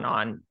put one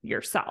on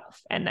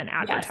yourself and then Yes.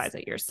 advertise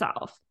it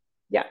yourself.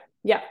 Yeah.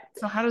 Yeah.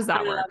 So, how does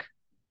that Uh, work?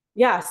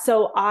 yeah.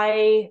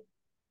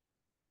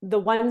 The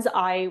ones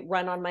I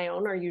run on my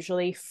own are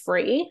usually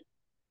free.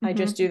 I Mm-hmm.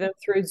 just do them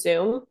through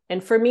Zoom.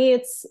 And for me,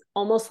 it's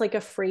almost like a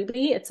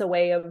freebie. It's a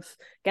way of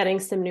getting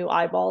some new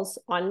eyeballs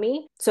on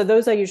me. So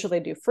those I usually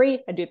do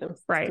free. I do them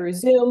Right. through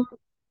Zoom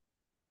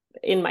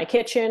in my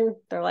kitchen.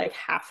 They're like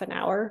half an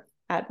hour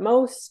at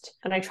most.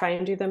 And I try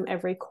and do them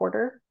every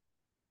quarter.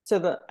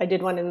 So I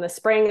did one in the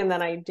spring and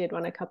then I did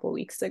one a couple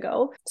weeks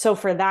ago. So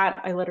for that,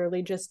 I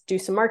literally just do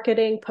some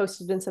marketing,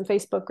 posted in some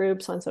Facebook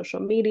groups on social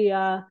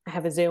media. I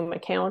have a Zoom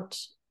account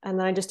and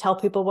then I just tell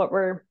people what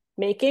we're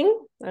making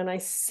and I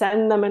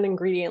send them an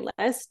ingredient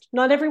list.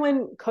 Not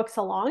everyone cooks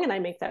along and I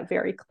make that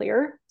very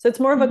clear. So it's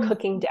more of a Mm-hmm.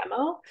 cooking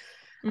demo.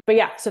 But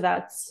yeah, so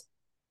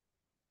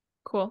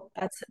Cool.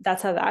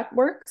 that's how that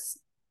works.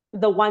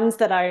 The ones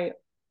that I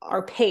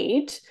are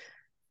paid,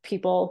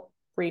 people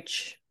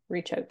reach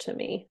out to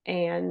me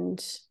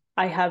and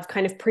I have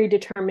kind of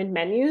predetermined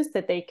menus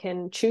that they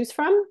can choose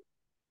from.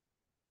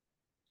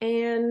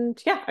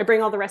 And yeah, I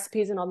bring all the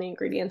recipes and all the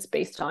ingredients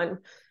based on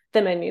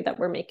the menu that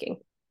we're making.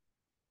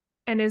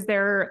 And is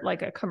there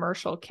like a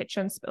commercial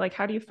kitchen? Like,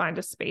 how do you find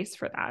a space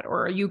for that?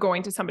 Or are you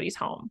going to somebody's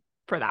home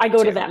for I that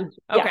go to too? them.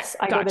 Okay, Yes,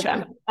 I go to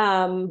gotcha.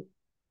 them.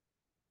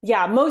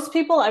 Yeah, most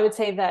people I would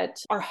say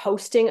that are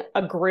hosting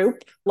a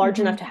group large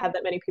enough to Mm-hmm. have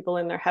that many people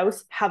in their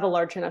house have a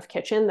large enough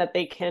kitchen that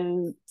they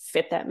can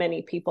fit that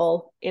many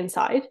people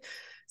inside.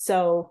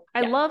 So,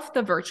 I yeah. love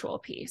the virtual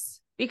piece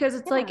because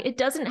it's like Yeah. it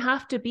doesn't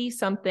have to be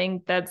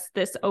something that's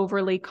this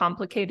overly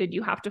complicated.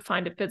 You have to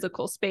find a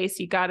physical space.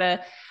 You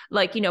gotta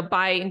like,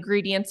 buy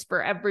ingredients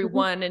for Mhm.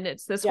 everyone and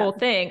it's this Yeah. whole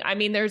thing. I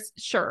mean, there's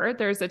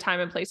a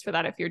time and place for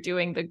that if you're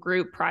doing the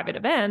group private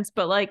events,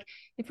 but like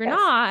if you're Yes.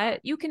 not,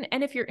 you can,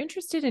 and if you're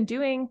interested in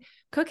doing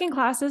cooking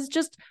classes,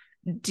 just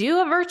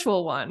do a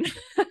virtual one.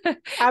 Make it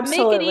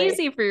Absolutely.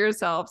 easy for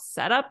yourself.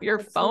 Set up your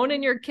phone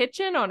in Absolutely. your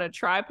kitchen on a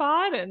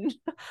tripod and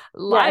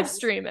live Yes.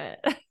 stream it.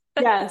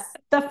 Yes.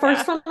 The Yeah.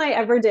 first one I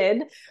ever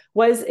did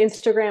was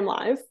Instagram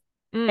Live.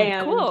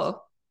 And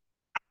Cool.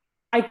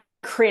 I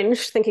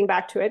cringe thinking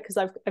back to it because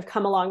I've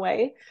come a long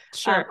way.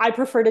 Sure. I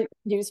prefer to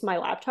use my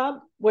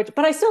laptop, but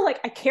I still like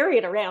I carry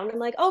it around. I'm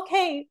like,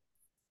 okay,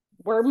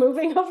 we're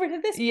moving over to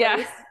this Yeah.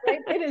 place,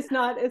 right? It's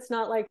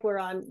not like we're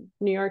on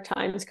New York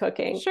Times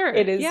cooking. Sure.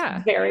 It is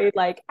Yeah. very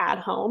like at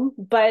home,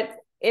 but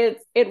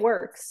it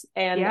works.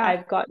 And Yeah.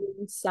 I've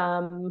gotten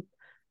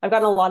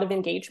a lot of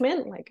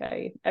engagement. Like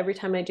I every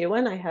time I do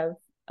one, I have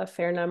a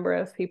fair number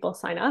of people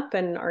sign up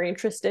and are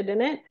interested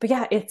in it. But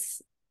yeah,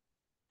 it's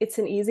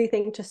an easy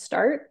thing to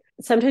start.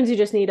 Sometimes you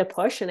just need a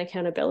push and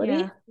accountability.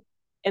 Yeah.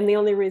 And the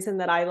only reason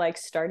that I like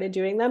started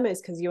doing them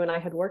is because you and I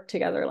had worked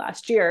together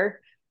last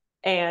year.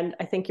 And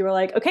I think you were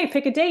like, okay,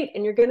 pick a date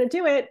and you're going to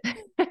do it.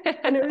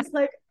 And it was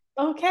like,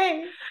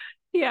 okay,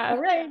 Yeah. all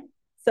right.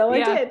 So I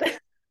Yeah. did.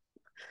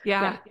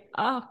 Yeah. Yeah.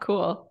 Oh,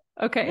 cool.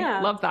 Okay. Yeah.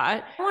 Love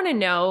that. I want to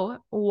know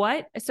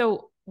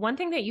so one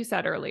thing that you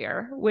said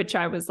earlier, which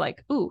I was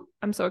like, ooh,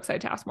 I'm so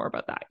excited to ask more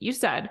about that. You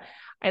said,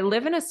 I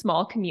live in a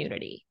small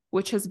community,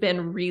 which has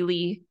been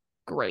really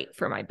great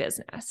for my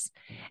business.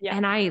 Yeah.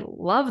 And I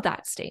love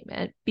that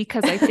statement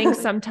because I think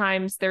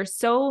sometimes there's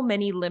so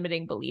many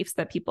limiting beliefs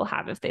that people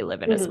have if they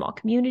live in a Mhm. small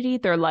community.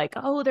 They're like,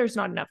 oh, there's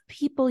not enough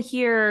people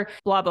here,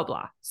 blah, blah,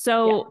 blah. Yeah.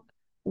 So,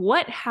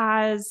 what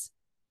has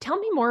tell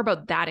me more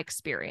about that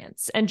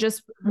experience and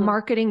just Mhm.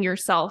 marketing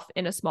yourself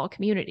in a small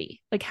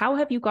community. Like, how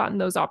have you gotten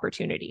those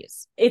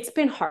opportunities? It's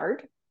been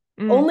hard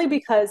Mm, only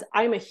because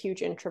I'm a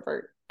huge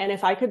introvert. And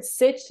if I could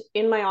sit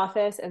in my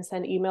office and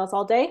send emails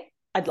all day,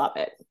 I'd love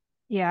it.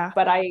 yeah.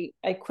 But I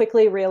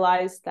quickly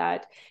realized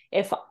that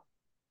if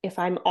if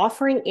I'm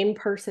offering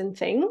in-person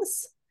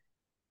things,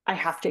 I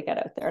have to get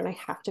out there and I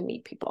have to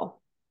meet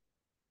people.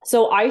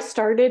 So I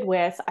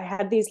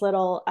had these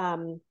little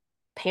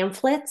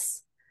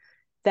pamphlets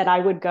that I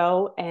would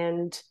go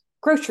and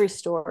grocery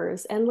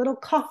stores and little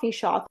coffee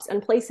shops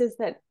and places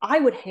that I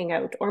would hang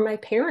out or my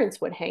parents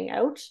would hang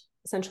out,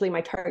 essentially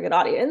my target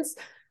audience.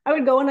 I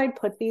would go and I'd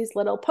put these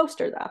little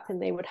posters up and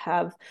they would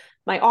have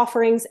my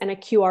offerings and a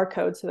QR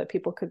code so that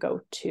people could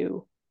go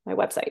to my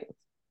website.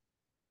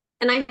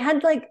 And I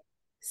had like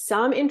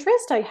some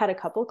interest. I had a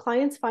couple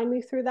clients find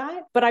me through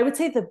that. But I would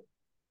say the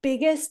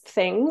biggest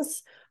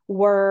things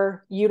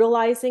were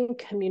utilizing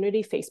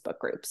community Facebook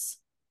groups.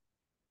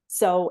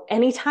 So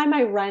anytime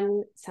I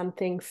run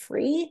something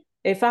free,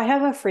 if I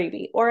have a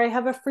freebie or I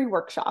have a free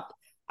workshop,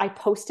 I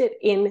post it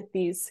in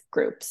these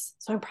groups.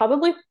 So I'm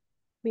probably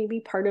maybe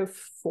part of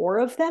four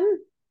of them,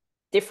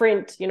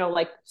 different,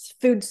 like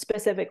food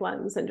specific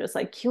ones and just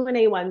like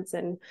Q&A ones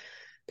and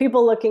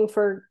people looking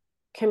for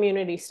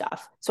community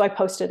stuff. So I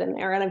posted in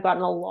there and I've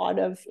gotten a lot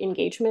of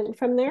engagement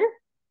from there.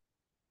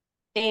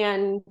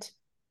 And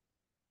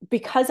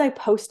because I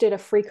posted a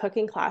free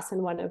cooking class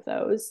in one of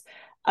those,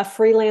 a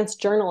freelance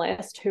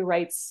journalist who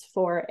writes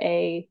for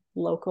a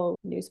local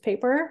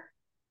newspaper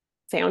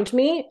found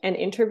me and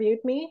interviewed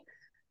me.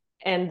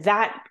 And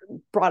that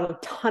brought a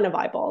ton of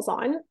eyeballs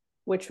on,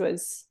 which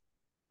was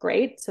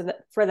great. So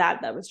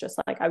that was just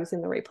like I was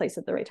in the right place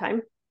at the right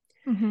time.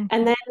 Mm-hmm.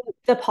 And then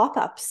the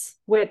pop-ups,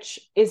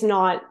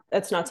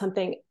 that's not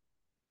something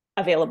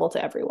available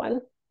to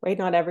everyone, right?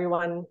 Not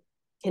everyone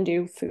can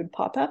do food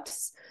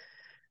pop-ups,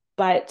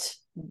 but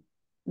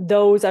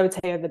those I would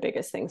say are the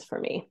biggest things for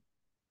me.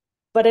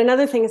 But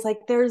another thing is like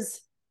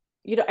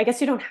I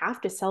guess you don't have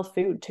to sell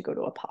food to go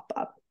to a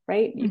pop-up,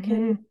 right? You Mm-hmm.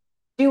 can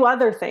do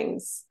other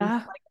things. Yeah.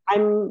 Like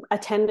I'm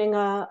attending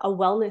a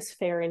wellness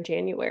fair in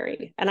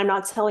January and I'm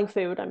not selling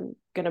food. I'm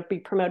going to be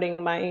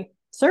promoting my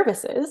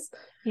services,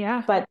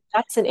 Yeah. but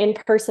that's an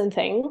in-person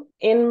thing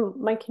in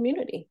my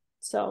community.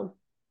 So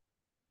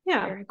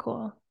yeah. Very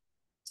cool.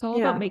 It's all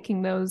about Yeah.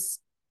 making those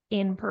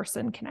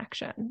in-person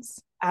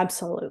connections.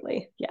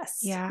 Absolutely. Yes.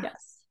 Yeah.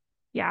 Yes.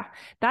 Yeah.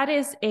 That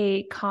is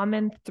a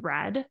common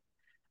thread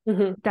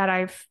Mm-hmm. that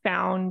I've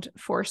found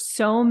for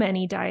so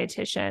many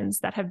dietitians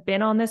that have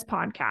been on this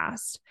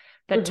podcast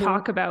that Mm-hmm.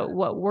 talk about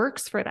what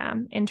works for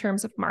them in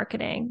terms of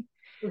marketing.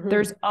 Mm-hmm.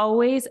 There's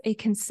always a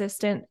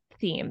consistent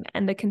theme.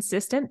 And the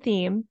consistent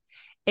theme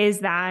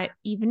is that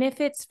even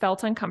if it's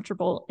felt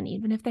uncomfortable and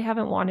even if they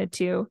haven't wanted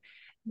to,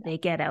 they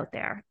get out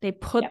there. They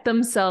put Yep.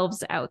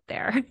 themselves out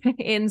there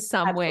in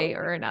some way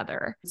or Absolutely.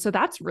 another. So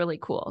that's really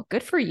cool.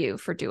 Good for you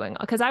for doing,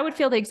 because I would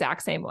feel the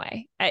exact same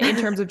way in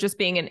terms of just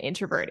being an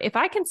introvert. If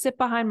I can sit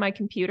behind my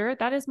computer,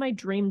 that is my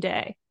dream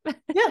day.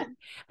 Yeah.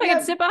 I can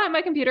Yep. sit behind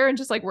my computer and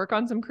just like work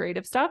on some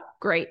creative stuff.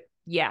 Great.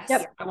 Yes,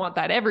 Yep. I want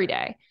that every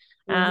day.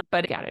 Mhm.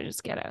 But you gotta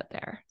just get out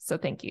there. So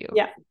thank you.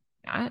 Yeah.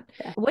 Yeah.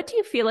 What do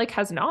you feel like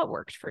has not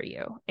worked for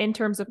you in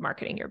terms of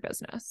marketing your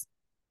business?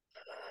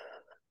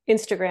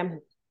 Instagram.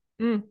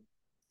 Mm,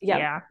 Yep.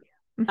 yeah.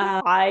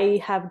 Mm-hmm.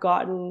 I have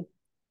gotten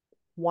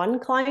one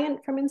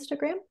client from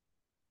Instagram.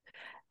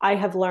 I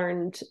have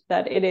learned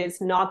that it is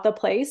not the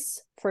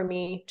place for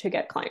me to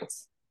get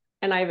clients,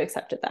 and I've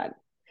accepted that.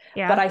 But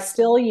Yeah. I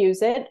still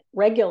use it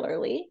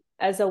regularly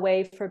as a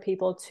way for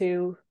people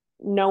to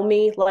know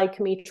me, like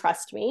me,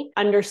 trust me,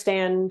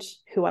 understand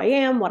who I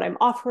am, what I'm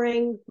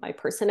offering, my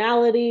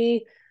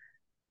personality,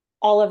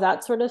 all of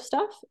that sort of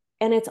stuff.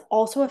 And it's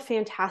also a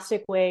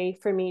fantastic way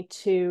for me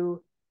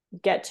to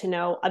get to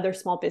know other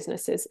small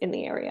businesses in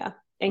the area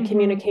and Mm-hmm.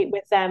 communicate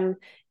with them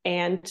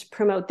and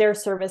promote their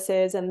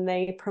services, and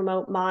they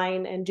promote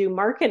mine and do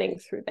marketing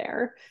through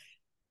there.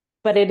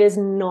 But it is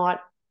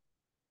not,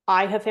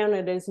 I have found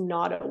it is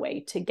not a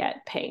way to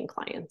get paying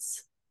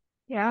clients.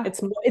 Yeah.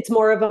 It's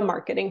more of a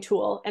marketing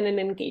tool and an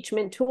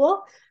engagement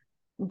tool,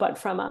 but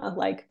from a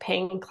like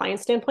paying client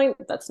standpoint,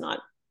 that's not,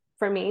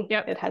 for me,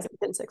 Yep. it hasn't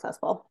been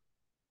successful.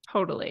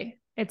 Totally.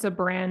 It's a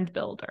brand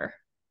builder.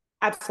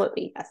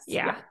 Absolutely. Yes.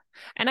 Yeah. Yeah.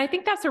 And I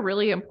think that's a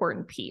really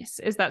important piece,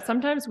 is that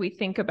sometimes we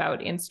think about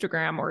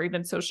Instagram or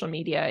even social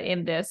media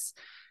in this,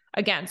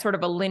 again, sort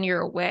of a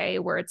linear way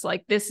where it's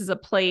like, this is a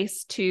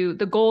place to,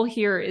 the goal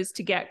here is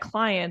to get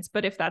clients.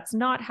 But if that's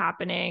not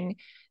happening,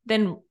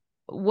 then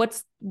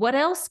what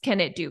else can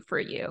it do for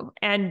you?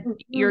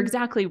 And you're Mm-hmm.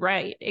 exactly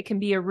right. It can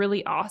be a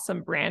really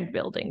awesome brand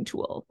building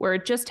tool where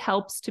it just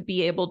helps to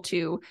be able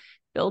to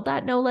build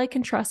that know, like,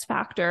 and trust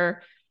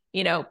factor.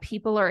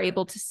 People are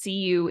able to see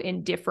you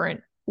in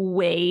different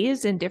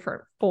ways, in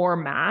different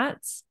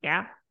formats.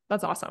 Yeah,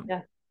 that's awesome.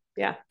 Yeah.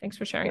 Yeah. Thanks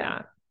for sharing Yeah.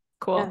 that.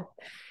 Cool. Yeah.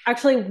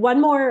 Actually, one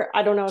more,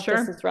 I don't know if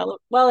this Sure. is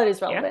relevant. Well, it is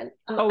Yeah. relevant.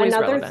 Always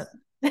relevant.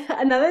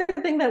 Another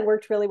thing that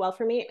worked really well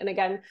for me, and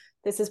again,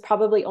 this is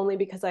probably only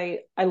because I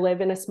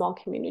live in a small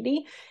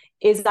community,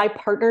 is I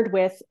partnered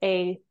with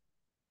a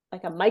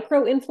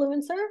micro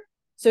influencer.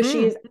 So Mm,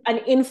 she's an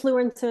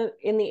influencer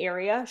in the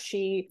area.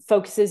 She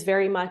focuses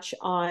very much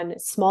on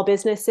small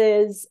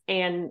businesses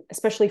and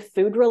especially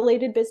food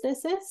related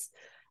businesses.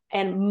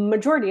 And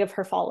majority of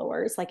her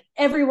followers, like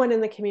everyone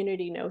in the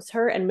community knows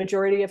her, and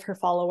majority of her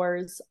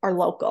followers are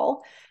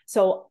local.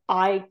 So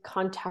I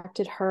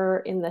contacted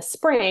her in the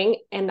spring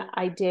and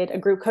I did a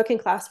group cooking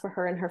class for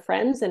her and her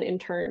friends. And in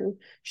turn,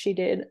 she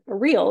did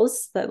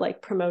reels that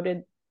like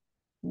promoted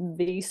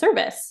the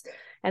service.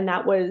 And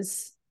that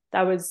was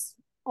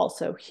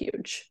also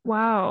huge,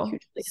 wow.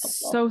 hugely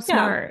helpful. So Yeah.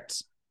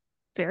 smart.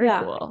 Very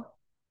Yeah. cool.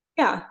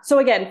 Yeah. So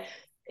again,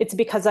 it's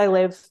because I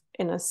live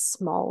in a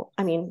small,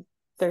 I mean,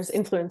 there's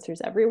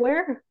influencers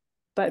everywhere,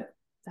 but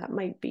that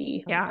might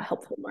be a Yeah.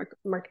 helpful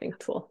marketing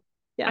tool.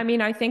 Yeah. I mean,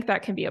 I think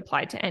that can be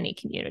applied to any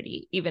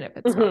community, even if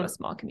it's not a Mm-hmm.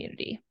 small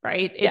community,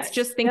 right? It's Yes.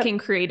 just Yep. thinking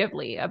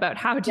creatively about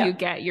how do you Yep.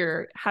 get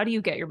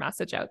your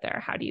message out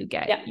there? How do you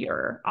get Yep.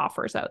 your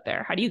offers out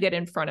there? How do you get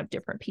in front of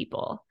different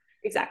people?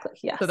 Exactly.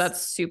 So Yes.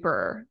 that's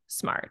super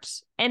smart.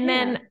 And Yeah.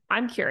 then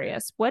I'm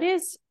curious, what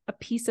is a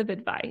piece of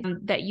advice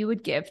that you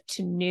would give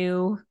to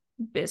new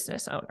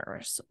business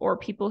owners or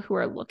people who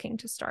are looking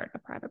to start a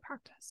private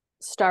practice?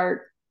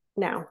 Start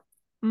now.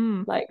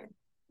 Mm, Like,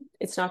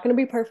 it's not going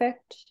to be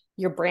perfect.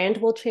 Your brand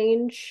will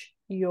change,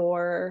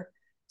 your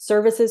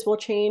services will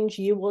change,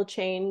 you will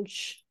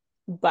change,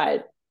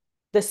 but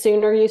the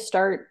sooner you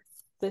start,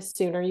 the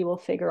sooner you will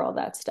figure all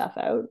that stuff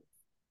out.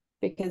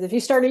 Because if you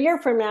start a year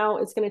from now,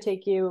 it's going to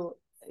take you,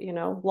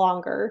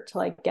 longer to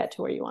like get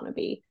to where you want to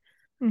be.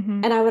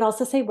 mm-hmm. And I would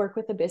also say work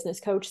with a business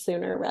coach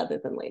sooner rather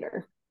than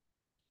later.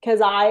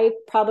 Because I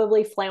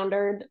probably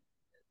floundered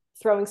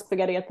throwing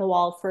spaghetti at the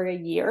wall for a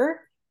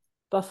year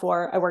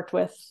before I worked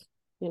with,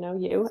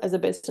 you as a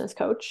business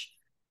coach.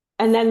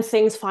 And then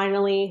things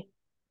finally,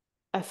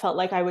 I felt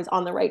like I was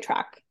on the right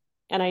track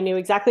and I knew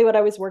exactly what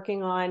I was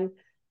working on.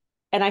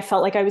 And I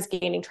felt like I was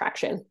gaining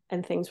traction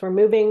and things were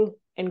moving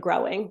and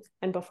growing.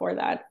 And before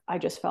that, I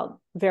just felt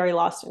very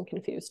lost and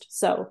confused.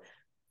 So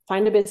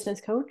find a business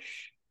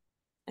coach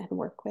and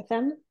work with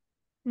them.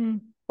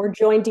 Mm. Or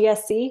join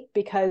DSC,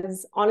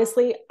 because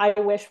honestly, I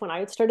wish when I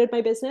had started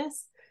my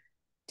business,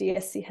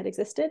 DSC had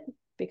existed,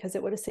 because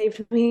it would have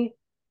saved me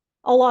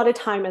a lot of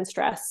time and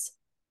stress,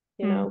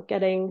 Mm.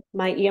 getting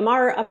my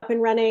EMR up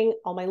and running,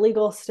 all my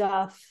legal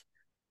stuff,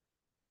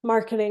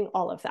 marketing,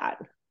 all of that.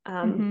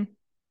 Mm-hmm.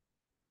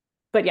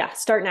 But yeah,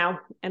 start now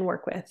and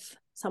work with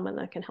someone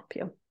that can help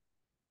you.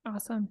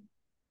 Awesome.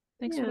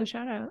 Thanks for Yeah. the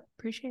shout out.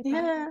 Appreciate that.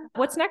 Yeah.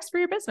 What's next for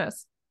your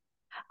business?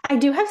 I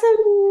do have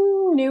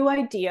some new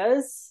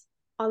ideas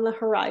on the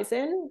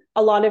horizon.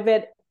 A lot of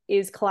it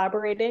is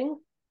collaborating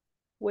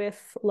with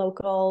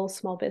local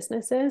small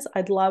businesses.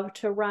 I'd love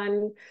to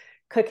run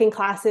cooking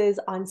classes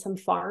on some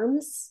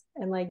farms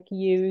and like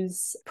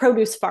use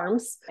produce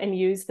farms and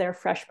use their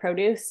fresh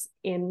produce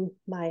in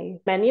my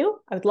menu.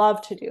 I would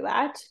love to do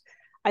that.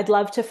 I'd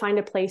love to find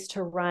a place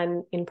to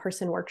run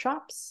in-person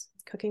workshops,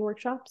 cooking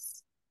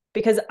workshops,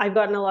 because I've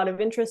gotten a lot of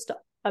interest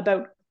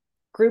about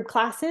group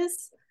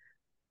classes,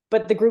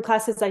 but the group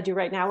classes I do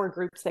right now are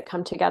groups that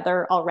come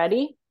together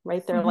already,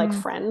 right? They're like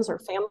friends or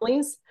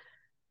families,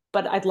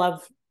 but I'd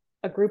love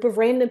a group of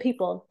random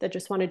people that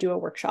just want to do a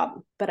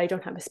workshop, but I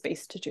don't have a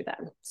space to do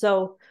that.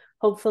 So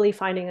hopefully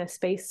finding a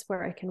space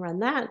where I can run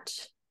that.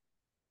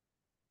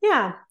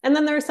 Yeah. And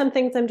then there are some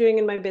things I'm doing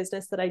in my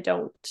business that I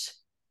don't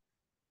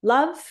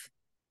love.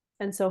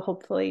 And so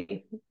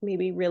hopefully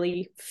maybe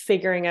really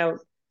figuring out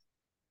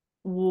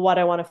what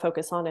I want to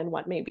focus on and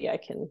what maybe I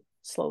can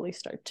slowly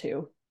start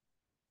to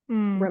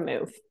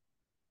remove.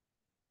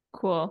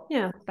 Cool.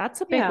 Yeah.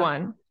 That's a big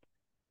one.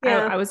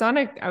 Yeah. I was on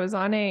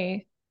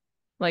a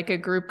like a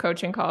group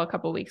coaching call a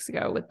couple of weeks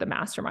ago with the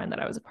mastermind that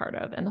I was a part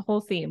of. And the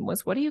whole theme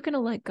was, what are you going to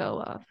let go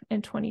of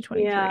in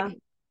 2023? Yeah.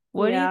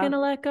 What are you going to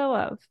let go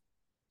of?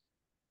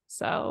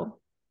 So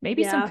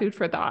maybe some food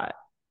for thought.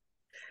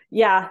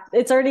 Yeah.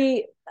 It's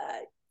already,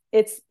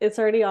 it's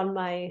already on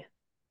my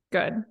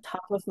top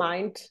of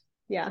mind.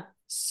 Yeah.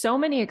 So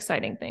many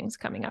exciting things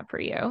coming up for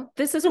you.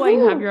 This is why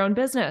you have your own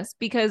business,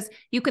 because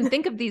you can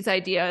think of these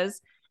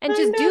ideas and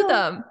just do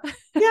them.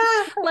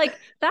 Yeah. Like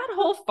that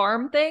whole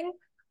farm thing.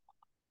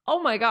 Oh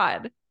my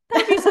God.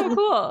 That'd be so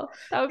cool.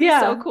 That would be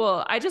so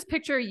cool. I just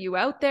picture you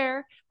out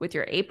there with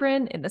your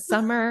apron in the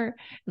summer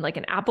and like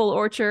an apple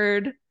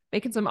orchard,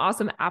 making some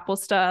awesome apple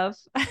stuff.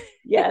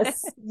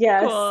 Yes.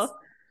 Yes. Cool.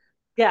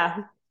 Yeah.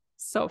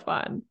 So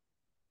fun.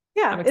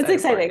 Yeah. It's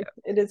exciting.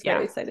 It is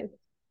very exciting.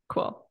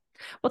 Cool.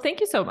 Well,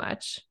 thank you so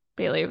much,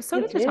 Bailey. It was so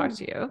good to talk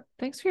to you.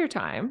 Thanks for your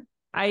time.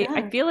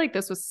 I feel like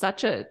this was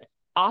such an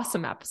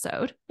awesome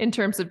episode in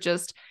terms of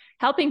just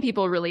helping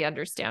people really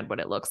understand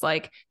what it looks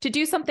like to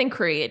do something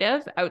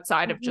creative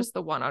outside of just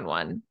the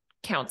one-on-one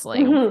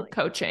counseling,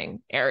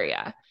 coaching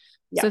area.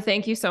 Yeah. So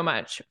thank you so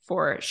much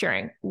for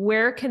sharing.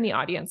 Where can the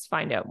audience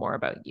find out more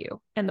about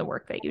you and the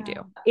work that you do?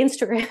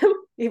 Instagram,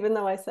 even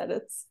though I said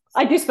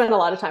I do spend a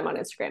lot of time on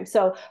Instagram.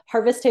 So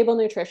Harvest Table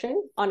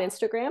Nutrition on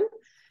Instagram,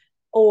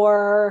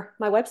 or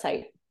my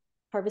website,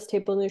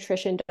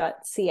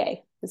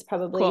 harvesttablenutrition.ca is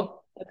probably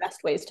the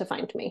best ways to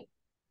find me.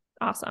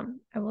 Awesome.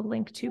 I will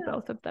link to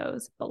both of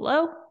those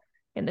below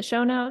in the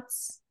show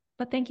notes.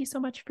 But thank you so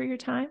much for your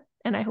time.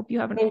 And I hope you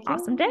have an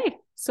awesome day.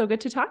 So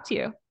good to talk to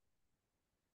you.